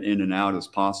to get in and out as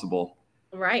possible.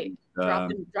 Right.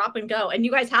 Drop and go. And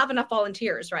you guys have enough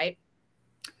volunteers, right?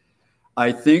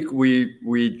 I think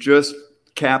we just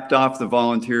capped off the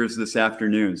volunteers this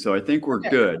afternoon. So I think we're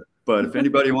good. But if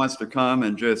anybody wants to come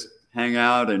and just hang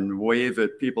out and wave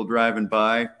at people driving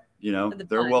by,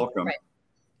 they're welcome. Right.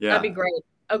 Yeah. That'd be great.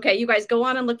 Okay, you guys go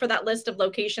on and look for that list of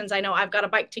locations. I know I've got a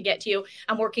bike to get to you.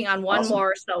 I'm working on one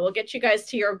more, so we'll get you guys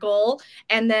to your goal.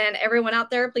 And then everyone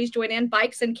out there, please join in.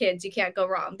 Bikes and kids, you can't go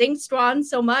wrong. Thanks, Dwan,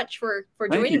 so much for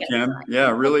joining us. Thank you, Kim. Yeah,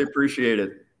 really appreciate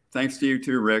it. Thanks to you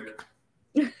too, Rick.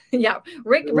 Yeah,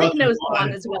 Rick knows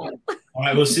Dwan as well. All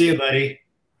right, we'll see you, buddy.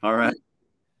 All right.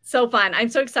 So fun. I'm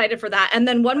so excited for that. And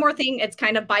then one more thing, it's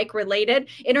kind of bike related.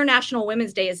 International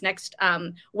Women's Day is next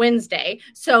Wednesday.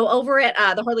 So over at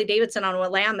the Harley Davidson on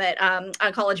Willamette, on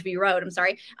College View Road,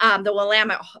 the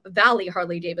Willamette Valley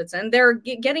Harley Davidson, they're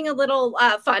getting a little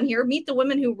fun here. Meet the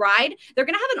Women Who Ride. They're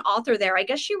going to have an author there. I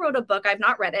guess she wrote a book. I've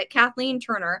not read it. Kathleen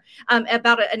Turner,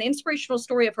 about an inspirational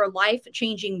story of her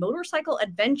life-changing motorcycle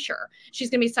adventure. She's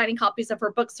going to be signing copies of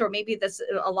her book. So maybe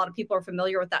a lot of people are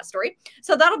familiar with that story.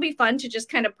 So that'll be fun to just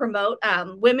kind of promote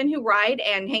Women Who Ride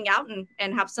and hang out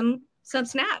and have some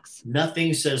snacks.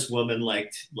 Nothing says woman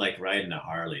like riding a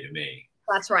Harley to me.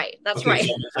 That's right. So I'm going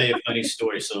to tell you a funny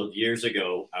story. So years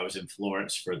ago, I was in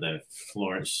Florence for the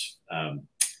Florence,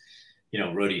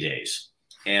 roadie days.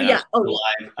 And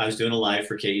I was doing a live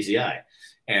for KEZI.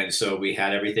 And so we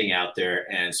had everything out there.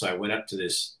 And so I went up to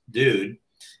this dude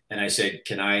and I said,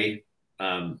 can I,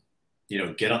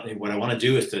 get on. What I want to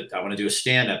do is I want to do a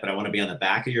stand up, and I want to be on the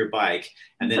back of your bike.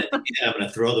 And then at the end, I'm going to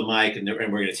throw the mic and we're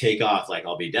going to take off. Like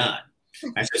I'll be done.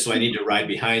 I said, so I need to ride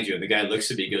behind you. And the guy looks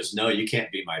at me, he goes, no, you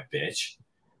can't be my bitch.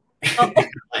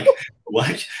 Like,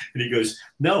 what? And he goes,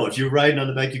 no, if you're riding on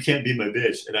the back, you can't be my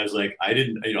bitch. And I was like, I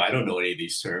don't know any of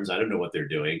these terms. I don't know what they're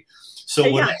doing.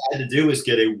 So what I had to do was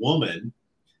get a woman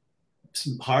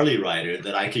Harley rider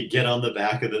that I could get on the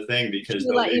back of the thing, because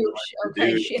nobody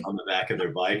on the back of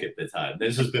their bike at the time.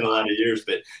 This has been a lot of years,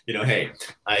 but hey,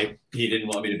 he didn't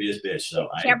want me to be his bitch, so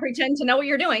I can't pretend to know what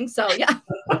you're doing. So yeah,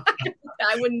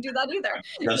 I wouldn't do that either.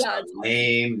 Just a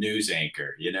lame news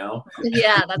anchor, Yeah,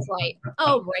 that's right.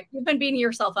 Oh, Rick, you've been beating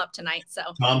yourself up tonight. So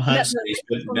Tom Hunt,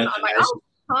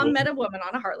 Tom met a woman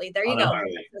on a Harley. There you go.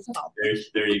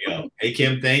 There you go. Hey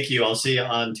Kim, thank you. I'll see you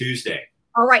on Tuesday.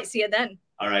 All right, see you then.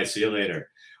 All right, see you later.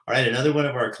 All right, another one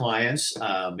of our clients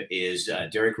is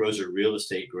Derek Roser Real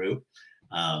Estate Group,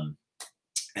 and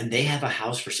they have a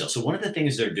house for sale. So one of the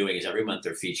things they're doing is every month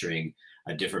they're featuring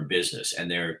a different business,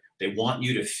 and they want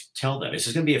you to tell them. This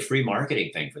is going to be a free marketing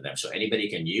thing for them, so anybody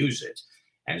can use it.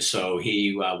 And so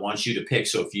he wants you to pick.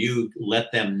 So if you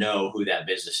let them know who that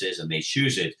business is and they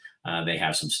choose it, they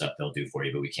have some stuff they'll do for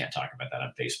you, but we can't talk about that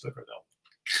on Facebook, or they'll.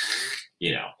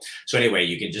 So anyway,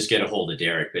 you can just get a hold of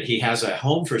Derek, but he has a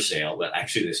home for sale. But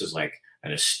actually, this is like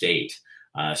an estate.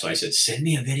 So I said, send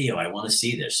me a video. I want to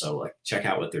see this. So check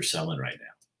out what they're selling right now.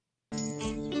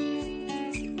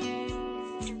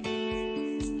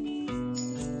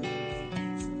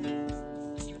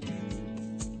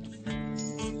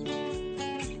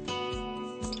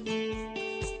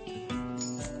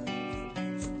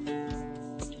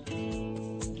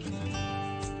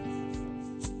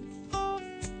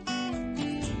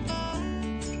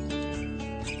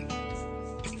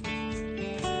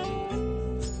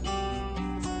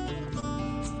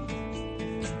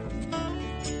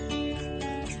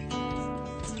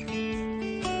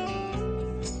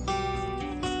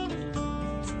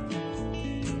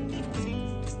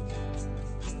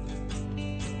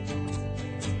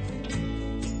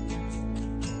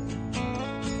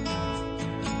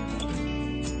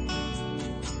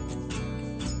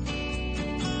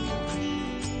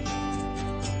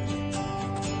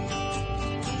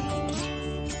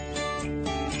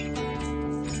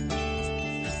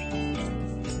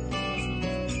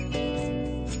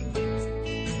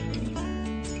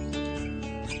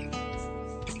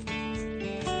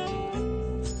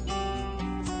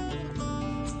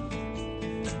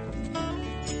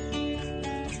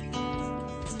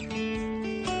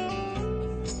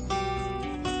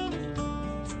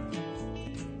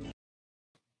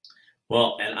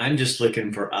 Well, and I'm just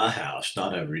looking for a house,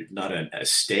 not an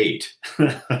estate.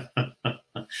 But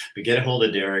get a hold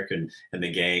of Derek and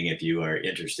the gang if you are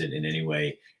interested in any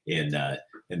way in that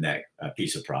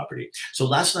piece of property. So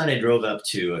last night I drove up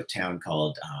to a town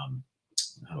called,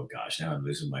 oh gosh, now I'm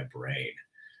losing my brain.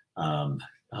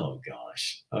 Oh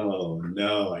gosh, oh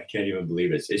no, I can't even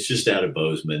believe it. It's just out of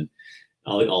Bozeman.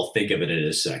 I'll think of it in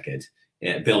a second.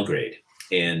 Belgrade,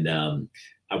 and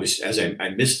I missed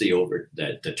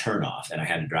the turnoff, and I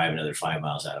had to drive another 5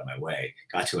 miles out of my way.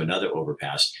 Got to another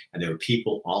overpass, and there were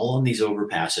people all on these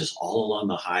overpasses, all along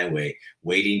the highway,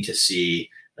 waiting to see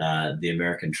the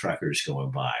American truckers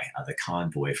going by, the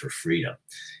convoy for freedom.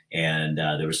 And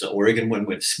there was the Oregon one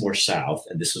went more south,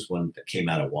 and this was one that came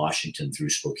out of Washington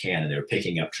through Spokane, and they were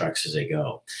picking up trucks as they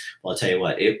go. Well, I'll tell you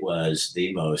what, it was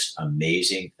the most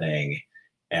amazing thing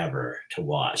ever to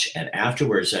watch. And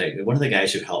afterwards, one of the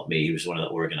guys who helped me, he was one of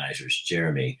the organizers,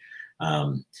 Jeremy,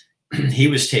 he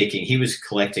was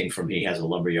collecting from, he has a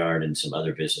lumber yard and some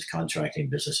other contracting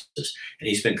businesses, and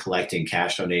he's been collecting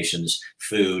cash donations,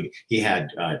 food. He had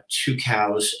 2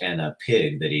 cows and a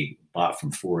pig that he bought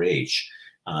from 4-H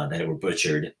that were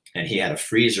butchered, and he had a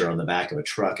freezer on the back of a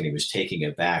truck, and he was taking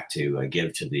it back to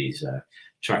give to these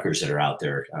truckers that are out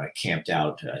there camped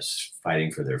out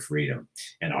fighting for their freedom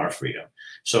and our freedom.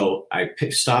 So I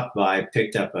stopped by,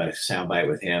 picked up a soundbite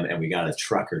with him, and we got a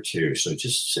truck or two. So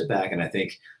just sit back, and I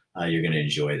think you're going to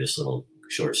enjoy this little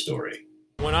short story.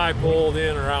 When I pulled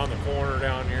in around the corner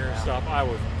down here and stuff, I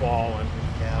was bawling.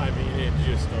 Yeah. I mean, it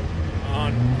just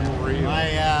unreal.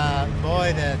 My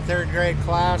boy, the 3rd grade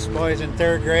class, boys in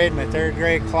 3rd grade, my 3rd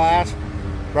grade class,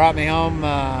 brought me home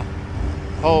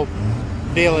whole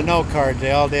deal of note cards.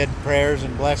 They all did prayers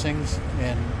and blessings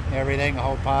and everything, a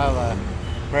whole pile of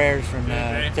prayers from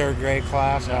the 3rd grade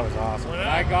class. That was awesome. When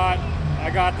I got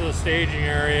to the staging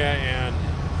area and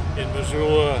in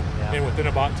Missoula, and within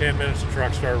about 10 minutes the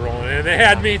truck started rolling, and they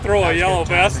had me throw a yellow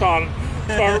vest on,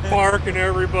 start parking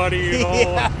everybody, you know.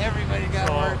 Yeah, everybody got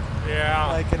work.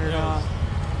 Yeah. Like it or not.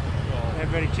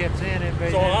 Everybody chips in,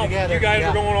 everybody's in together. You guys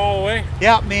are going all the way?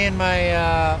 Yeah, me and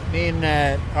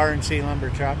RNC lumber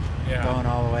truck going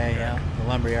all the way, The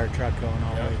lumberyard truck going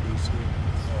all the way to DC.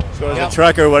 So as a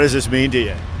trucker, what does this mean to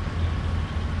you?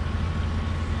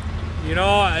 You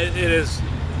know,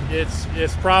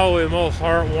 it's probably the most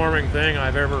heartwarming thing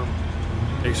I've ever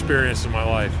experienced in my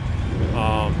life.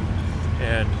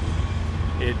 And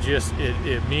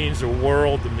it means the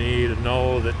world to me to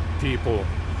know that people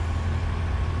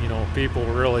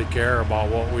really care about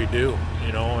what we do,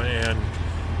 you know, and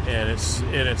it's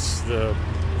the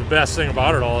best thing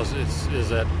about it all is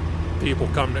that people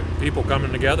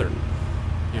coming together,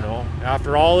 you know,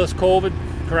 after all this COVID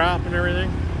crap and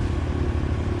everything,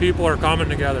 people are coming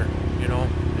together, you know,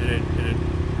 and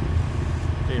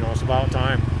it's about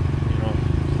time, you know,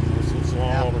 it's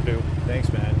long overdue.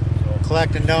 Thanks, man.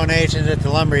 Collecting donations at the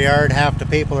lumberyard, half the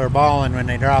people are bawling when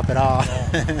they drop it off.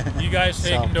 You guys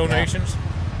taking donations?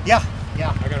 Yeah. I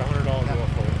got $100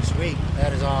 for it. Sweet,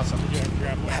 that is awesome.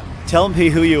 Tell me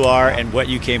who you are and what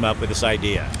you came up with this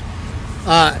idea.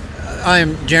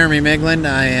 I'm Jeremy Miglin.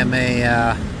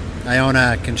 I own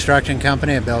a construction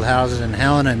company. I build houses in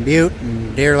Helena and Butte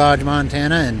and Deer Lodge,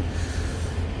 Montana, and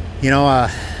you know,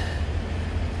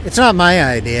 it's not my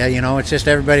idea. You know, it's just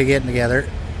everybody getting together.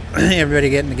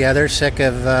 Sick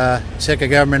of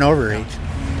government overreach.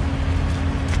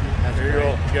 There you go.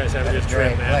 You guys have a good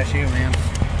trip, man. Bless you, man.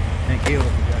 Thank you.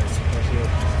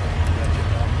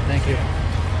 Thank you.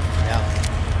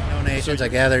 Yeah. Donations. I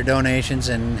gather donations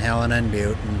in Helena and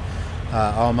Butte and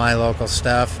all my local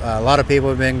stuff. A lot of people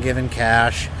have been giving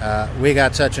cash. We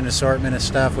got such an assortment of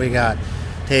stuff. We got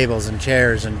tables and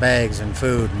chairs and bags and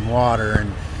food and water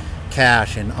and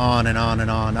cash and on and on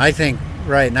and on. I think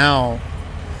right now,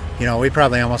 you know, we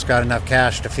probably almost got enough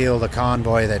cash to fuel the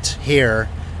convoy that's here.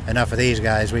 Enough of these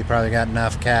guys. We probably got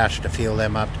enough cash to fuel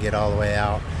them up to get all the way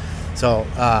out. So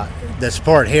the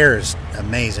support here is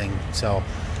amazing. So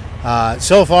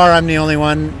so far I'm the only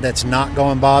one that's not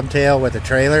going bobtail with a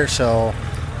trailer. So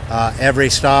every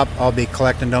stop I'll be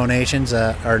collecting donations.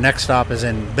 Our next stop is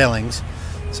in Billings.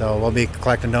 So we'll be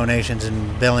collecting donations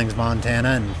in Billings, Montana,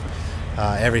 and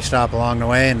every stop along the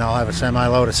way, and I'll have a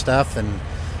semi-load of stuff, and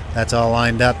that's all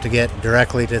lined up to get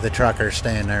directly to the truckers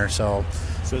staying there. So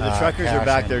the truckers are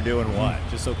back there doing what?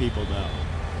 Just so people know.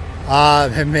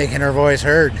 Making our voice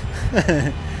heard.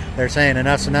 They're saying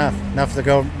enough's enough. Enough of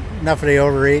the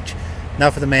overreach.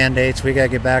 Enough of the mandates. We got to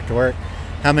get back to work.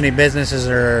 How many businesses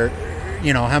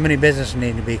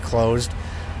need to be closed?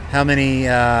 How many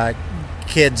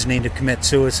kids need to commit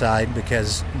suicide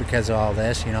because of all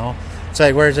this? You know, it's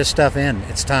like, where's this stuff in?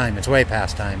 It's time. It's way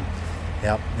past time.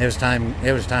 Yep, it was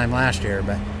time last year,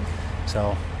 but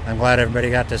so I'm glad everybody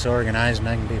got this organized and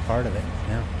I can be part of it.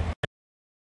 Yeah.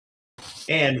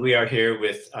 And we are here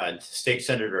with State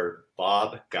Senator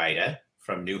Bob Guida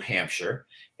from New Hampshire,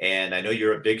 and I know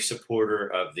you're a big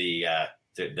supporter of the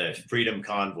Freedom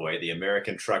Convoy, the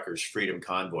American Truckers Freedom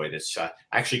Convoy that's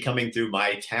actually coming through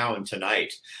my town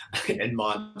tonight in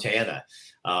Montana.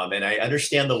 And I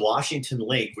understand the Washington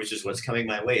link, which is what's coming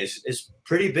my way, is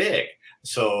pretty big.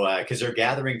 So, because they're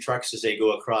gathering trucks as they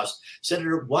go across.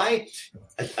 Senator, why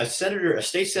a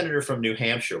state senator from New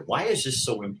Hampshire? Why is this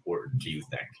so important? Do you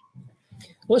think?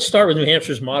 Let's start with New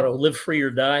Hampshire's motto: "Live free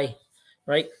or die."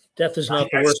 Right? Death is not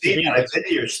the worst disease. I've been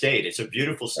to your state. It's a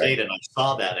beautiful state, right? And I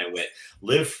saw that and I went,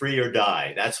 "Live free or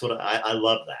die." That's what I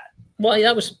love that. Well,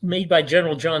 that was made by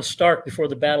General John Stark before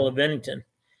the Battle of Bennington,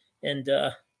 and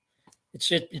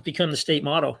it's become the state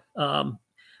motto.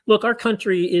 Look, our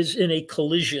country is in a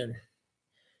collision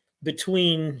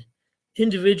between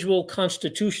individual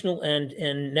constitutional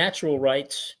and natural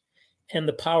rights and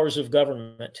the powers of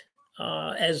government,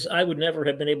 as I would never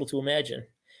have been able to imagine.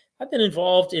 I've been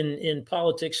involved in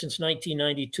politics since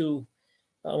 1992,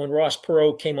 when Ross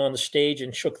Perot came on the stage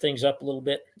and shook things up a little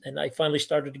bit, and I finally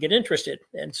started to get interested.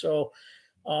 And so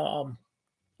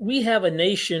we have a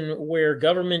nation where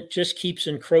government just keeps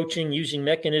encroaching using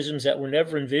mechanisms that were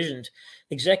never envisioned,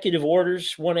 executive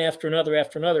orders, one after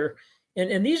another.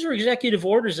 And these are executive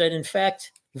orders that, in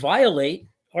fact, violate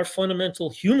our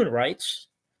fundamental human rights.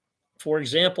 For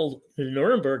example, the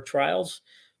Nuremberg trials,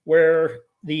 where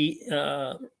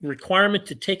the requirement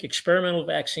to take experimental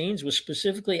vaccines was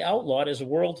specifically outlawed as a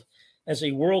world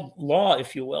law,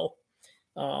 if you will.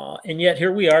 And yet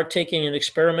here we are taking an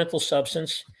experimental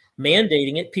substance,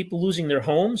 mandating it, people losing their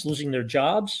homes, losing their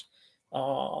jobs.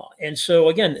 And so,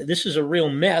 again, this is a real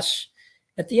mess.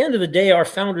 At the end of the day, our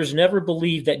founders never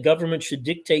believed that government should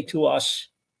dictate to us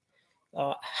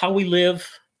how we live,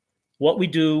 what we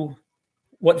do,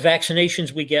 what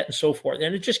vaccinations we get, and so forth.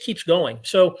 And it just keeps going.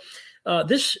 So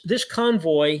this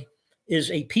convoy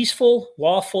is a peaceful,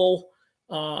 lawful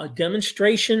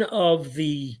demonstration of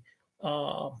the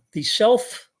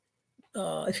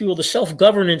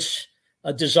self-governance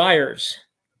desires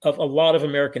of a lot of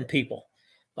American people.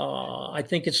 I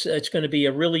think it's going to be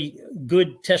a really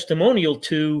good testimonial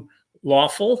to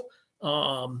lawful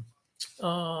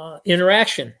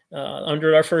interaction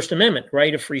under our First Amendment,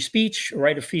 right of free speech,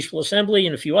 right of peaceful assembly,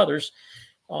 and a few others.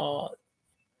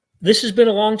 This has been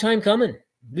a long time coming.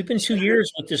 We've been 2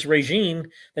 years with this regime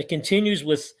that continues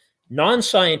with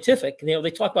non-scientific.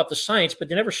 They talk about the science, but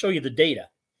they never show you the data.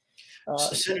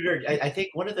 Senator, I think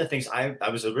one of the things I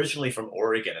was originally from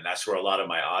Oregon, and that's where a lot of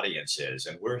my audience is.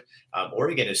 And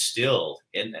Oregon is still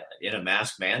in a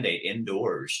mask mandate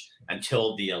indoors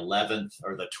until the 11th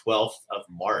or the 12th of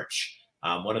March.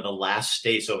 One of the last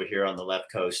states over here on the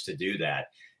left coast to do that.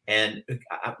 And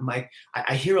I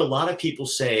hear a lot of people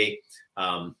say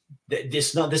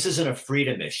this isn't a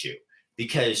freedom issue,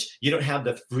 because you don't have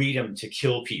the freedom to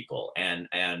kill people and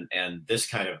this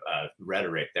kind of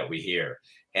rhetoric that we hear.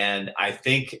 And I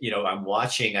think, I'm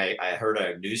watching, I heard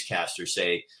a newscaster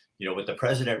say, what the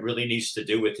president really needs to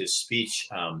do with his speech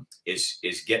is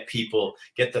get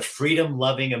the freedom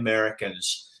loving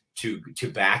Americans to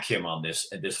back him on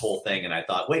this whole thing. And I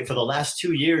thought, wait, for the last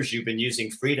 2 years, you've been using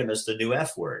freedom as the new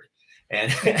F word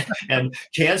and and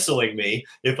canceling me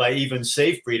if I even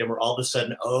say freedom, or all of a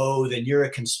sudden, then you're a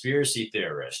conspiracy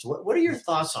theorist. What are your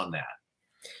thoughts on that?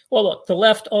 Well, look, the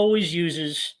left always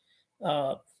uses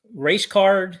race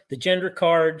card, the gender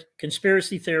card,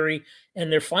 conspiracy theory,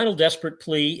 and their final desperate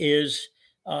plea is,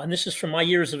 and this is from my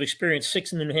years of experience,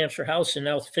 6 in the New Hampshire House and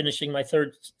now finishing my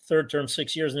third term,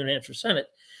 6 years in the New Hampshire Senate.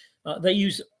 They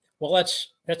use,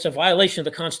 that's a violation of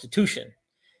the Constitution.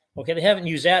 Okay, they haven't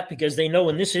used that because they know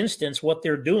in this instance what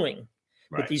they're doing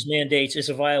with these mandates is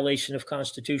a violation of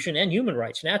Constitution and human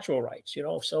rights, natural rights.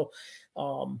 So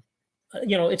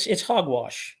it's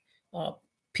hogwash.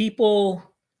 People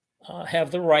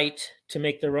have the right to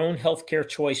make their own healthcare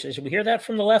choices. We hear that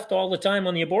from the left all the time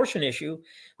on the abortion issue.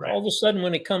 All of a sudden,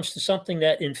 when it comes to something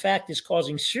that in fact is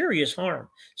causing serious harm,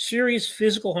 serious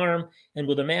physical harm, and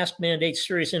with a mask mandate,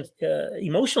 serious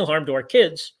emotional harm to our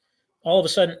kids, all of a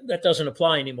sudden that doesn't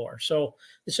apply anymore. So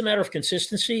it's a matter of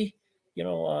consistency.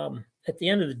 At the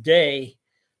end of the day,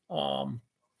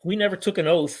 we never took an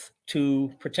oath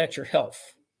to protect your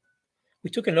health. We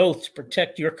took an oath to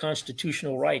protect your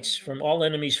constitutional rights from all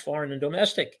enemies, foreign and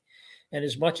domestic. And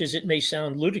as much as it may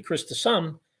sound ludicrous to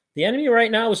some, the enemy right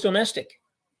now is domestic.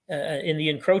 In the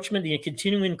encroachment, the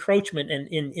continuing encroachment and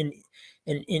in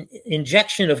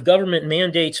injection of government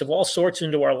mandates of all sorts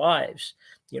into our lives,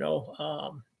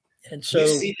 And so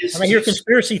when I hear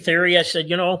conspiracy theory, I said,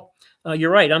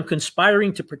 you're right. I'm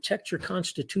conspiring to protect your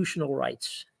constitutional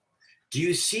rights. Do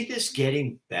you see this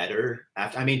getting better?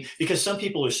 Because some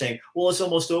people are saying, well, it's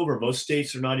almost over. Most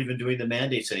states are not even doing the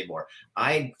mandates anymore.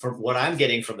 From what I'm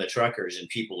getting from the truckers and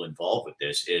people involved with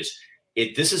this is,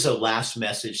 this is a last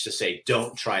message to say,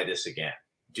 don't try this again.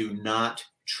 Do not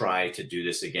try to do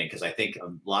this again. Because I think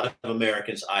a lot of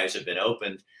Americans' eyes have been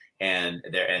opened and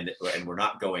we're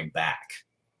not going back.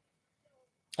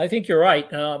 I think you're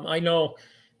right. I know.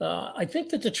 I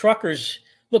think that the truckers,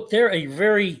 look,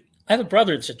 I have a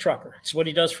brother that's a trucker. It's what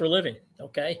he does for a living.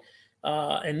 Okay.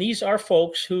 And these are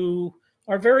folks who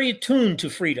are very attuned to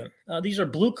freedom. These are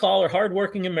blue collar,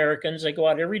 hardworking Americans. They go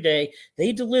out every day.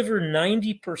 They deliver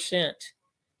 90%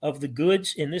 of the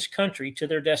goods in this country to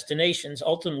their destinations,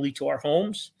 ultimately to our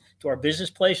homes, to our business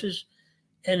places.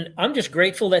 And I'm just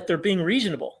grateful that they're being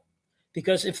reasonable,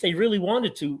 because if they really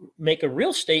wanted to make a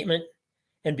real statement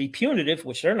and be punitive,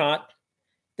 which they're not,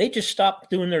 they just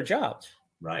stopped doing their jobs.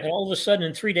 Right. And all of a sudden,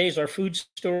 in 3 days, our food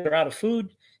stores are out of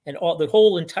food, and the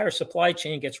whole entire supply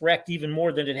chain gets wrecked even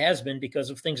more than it has been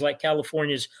because of things like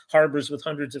California's harbors with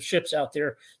hundreds of ships out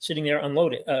there sitting there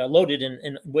loaded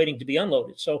and waiting to be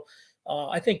unloaded. So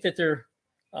I think that they're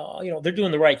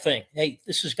doing the right thing. Hey,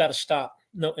 this has got to stop.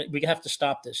 No, we have to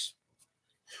stop this.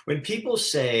 When people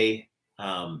say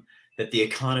that the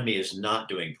economy is not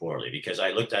doing poorly, because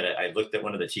I looked at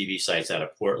one of the TV sites out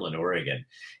of Portland, Oregon,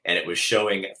 and it was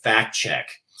showing fact check,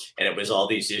 and it was all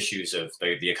these issues of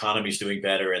the economy's doing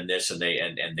better and this, and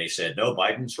they said, no,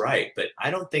 Biden's right. But I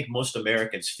don't think most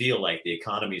Americans feel like the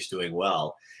economy is doing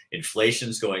well.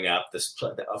 Inflation's going up, the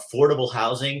affordable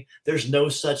housing, there's no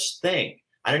such thing.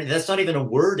 That's not even a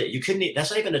word.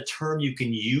 That's not even a term you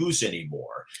can use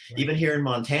anymore. Right. Even here in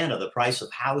Montana, the price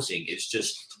of housing is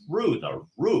just through the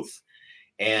roof.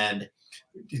 And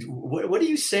what do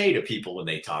you say to people when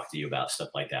they talk to you about stuff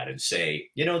like that and say,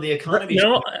 the economy?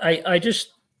 I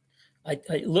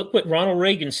look what Ronald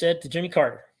Reagan said to Jimmy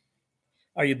Carter.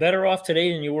 Are you better off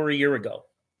today than you were a year ago?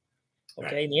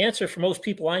 Okay. Right. And the answer for most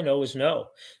people I know is no.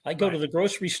 I go to the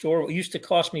grocery store. What used to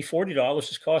cost me $40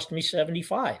 is costing me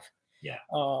 $75. Yeah.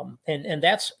 And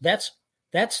that's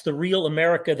the real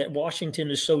America that Washington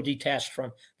is so detached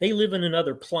from. They live in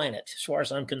another planet, as far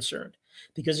as I'm concerned,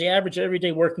 because the average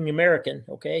everyday working American,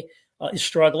 is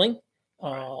struggling.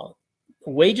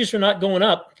 Wages are not going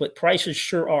up, but prices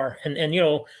sure are. And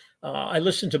I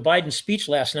listened to Biden's speech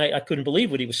last night. I couldn't believe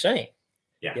what he was saying.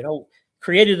 Yeah.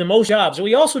 Created the most jobs.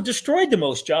 We also destroyed the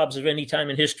most jobs of any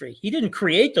time in history. He didn't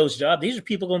create those jobs. These are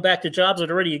people going back to jobs that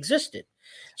already existed.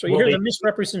 So you hear the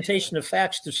misrepresentation of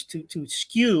facts to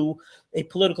skew a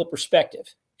political perspective.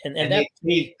 And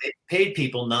they paid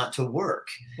people not to work.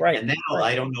 Right. And now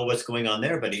I don't know what's going on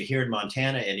there, but here in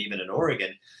Montana and even in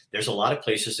Oregon, there's a lot of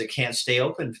places that can't stay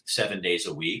open 7 days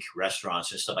a week,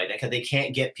 restaurants and stuff like that, because they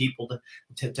can't get people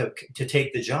to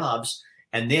take the jobs.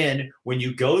 And then when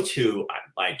you go to,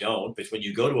 I don't, but when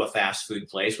you go to a fast food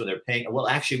place where they're paying, well,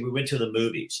 actually, we went to the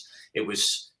movies. It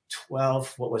was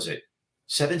 $17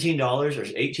 or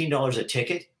 $18 a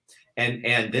ticket.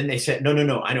 And then they said,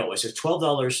 no, I know. It says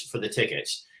 $12 for the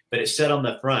tickets, but it said on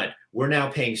the front, we're now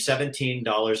paying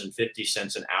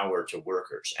 $17.50 an hour to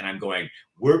workers. And I'm going,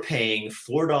 we're paying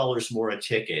 $4 more a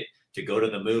ticket to go to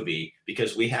the movie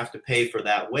because we have to pay for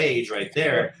that wage right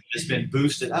there. It's been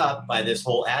boosted up by this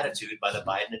whole attitude by the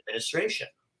Biden administration.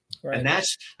 Right. And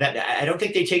that's that. I don't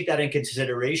think they take that in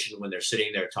consideration when they're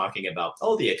sitting there talking about,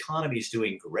 the economy is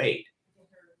doing great.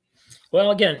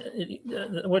 Well, again,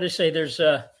 what do they say? There's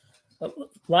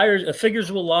liars, figures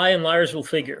will lie and liars will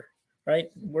figure, right?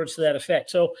 Words to that effect.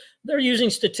 So they're using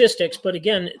statistics, but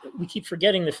again, we keep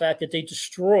forgetting the fact that they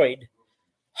destroyed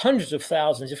hundreds of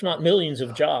thousands, if not millions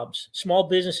of jobs. Small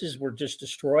businesses were just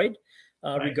destroyed,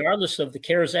 regardless of the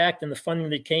CARES Act and the funding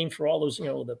that came for all those,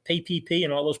 the PPP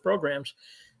and all those programs.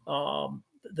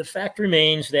 The fact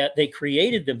remains that they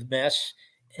created the mess.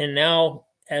 And now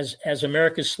as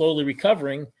America's slowly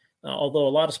recovering, although a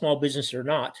lot of small businesses are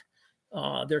not,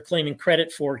 they're claiming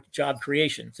credit for job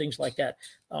creation, things like that.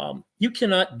 You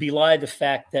cannot belie the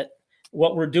fact that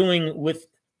what we're doing with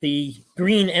the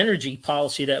green energy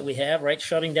policy that we have, right,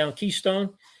 shutting down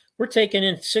Keystone, we're taking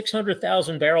in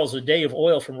 600,000 barrels a day of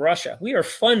oil from Russia. We are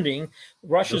funding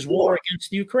Russia's war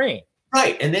against Ukraine.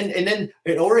 Right. And then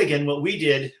in Oregon, what we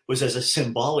did was, as a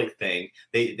symbolic thing,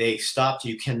 they stopped.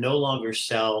 You can no longer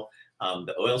sell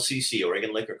the OLCC,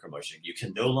 Oregon Liquor Commission. You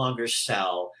can no longer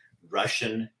sell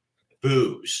Russian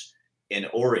booze in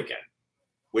Oregon,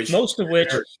 which most of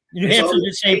which New Hampshire did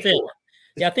the same thing.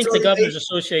 Yeah, I think the Governors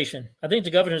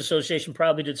Association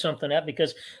probably did something like that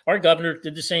because our governor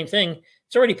did the same thing.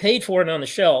 It's already paid for it on the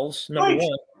shelves, number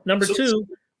one. Number two,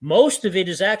 most of it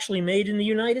is actually made in the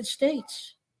United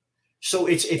States. So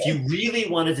if you really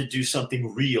wanted to do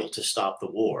something real to stop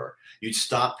the war, you'd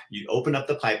open up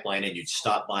the pipeline and you'd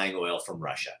stop buying oil from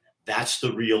Russia. That's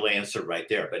the real answer right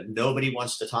there. But nobody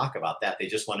wants to talk about that. They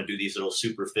just want to do these little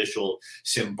superficial,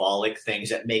 symbolic things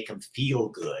that make them feel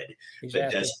good,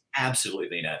 but does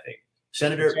absolutely nothing.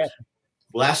 Senator,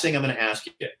 last thing I'm going to ask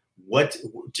you: what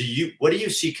do you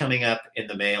see coming up in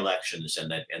the May elections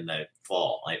and the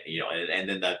fall? And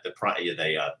then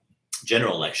the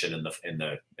general election in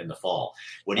the fall.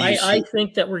 What do you see? I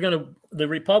think that the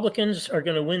Republicans are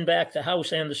going to win back the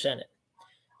House and the Senate.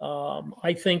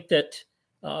 I think that.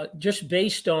 Just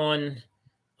based on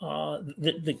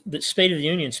the State of the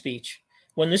Union speech,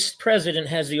 when this president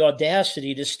has the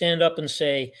audacity to stand up and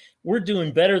say, we're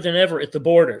doing better than ever at the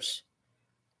borders,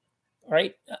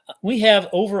 right? We have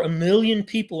over 1 million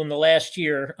people in the last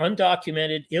year,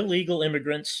 undocumented, illegal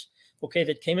immigrants,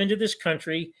 that came into this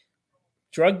country,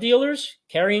 drug dealers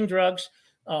carrying drugs.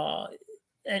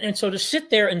 And so to sit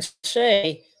there and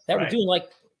say that we're doing, like,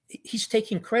 he's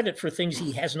taking credit for things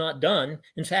he has not done,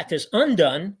 in fact, has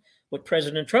undone what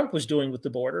President Trump was doing with the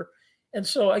border. And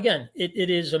so, again, it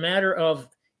is a matter of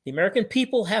the American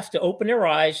people have to open their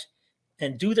eyes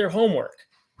and do their homework.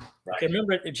 Right. Okay,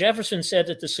 remember, Jefferson said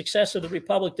that the success of the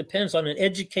republic depends on an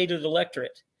educated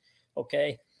electorate.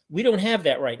 Okay, we don't have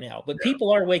that right now, but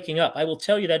people are waking up. I will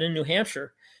tell you that in New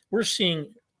Hampshire, we're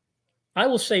seeing, I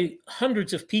will say,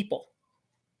 hundreds of people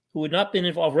who had not been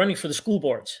involved running for the school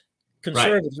boards.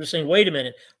 Conservatives were saying, wait a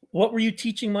minute, what were you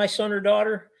teaching my son or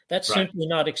daughter? That's simply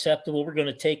not acceptable. We're going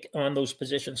to take on those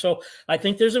positions. So I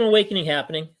think there's an awakening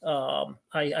happening.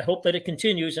 I hope that it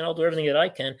continues, and I'll do everything that I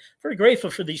can. Very grateful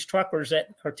for these truckers that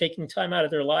are taking time out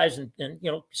of their lives and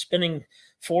spending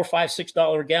 $4, $5,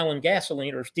 $6 a gallon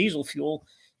gasoline or diesel fuel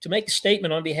to make a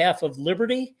statement on behalf of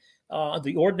liberty,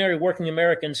 the ordinary working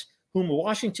Americans whom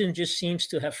Washington just seems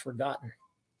to have forgotten.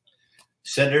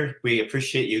 Senator, we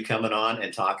appreciate you coming on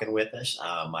and talking with us.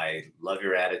 I love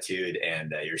your attitude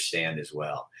and your stand as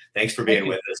well. Thanks for being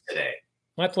with us today.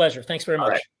 My pleasure. Thanks very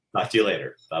much. Right. Talk to you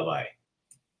later. Bye-bye.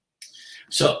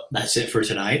 So that's it for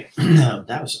tonight.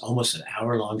 That was almost an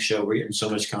hour-long show. We're getting so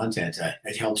much content.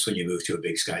 It helps when you move to a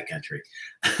big sky country.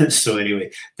 So anyway,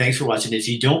 thanks for watching. If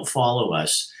you don't follow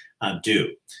us,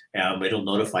 do. It'll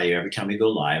notify you every time we go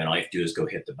live, and all you have to do is go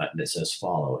hit the button that says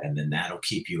follow, and then that'll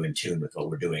keep you in tune with what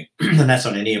we're doing. And that's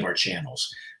on any of our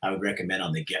channels. I would recommend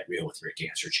on the Get Real with Rick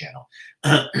Dancer channel.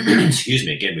 Excuse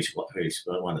me. Again, we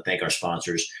want to thank our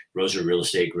sponsors, Rosa Real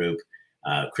Estate Group,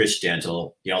 Chris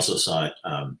Dental. You also saw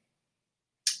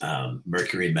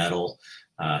Mercury Metal,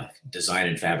 Design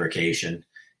and Fabrication,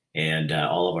 and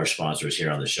all of our sponsors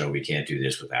here on the show. We can't do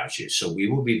this without you. So we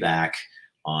will be back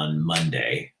on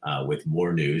Monday with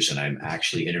more news. And I'm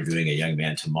actually interviewing a young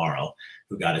man tomorrow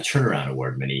who got a turnaround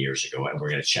award many years ago. And we're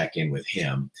going to check in with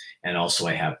him. And also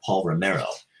I have Paul Romero,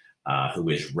 who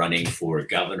is running for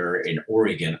governor in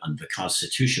Oregon on the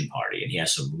Constitution Party. And he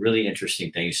has some really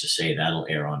interesting things to say. That'll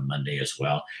air on Monday as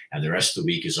well. And the rest of the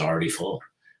week is already full.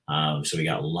 So we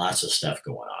got lots of stuff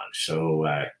going on.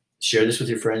 So share this with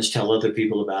your friends. Tell other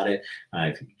people about it.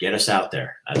 Get us out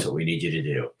there. That's what we need you to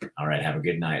do. All right. Have a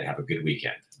good night. Have a good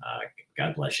weekend.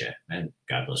 God bless you. And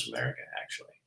God bless America, actually.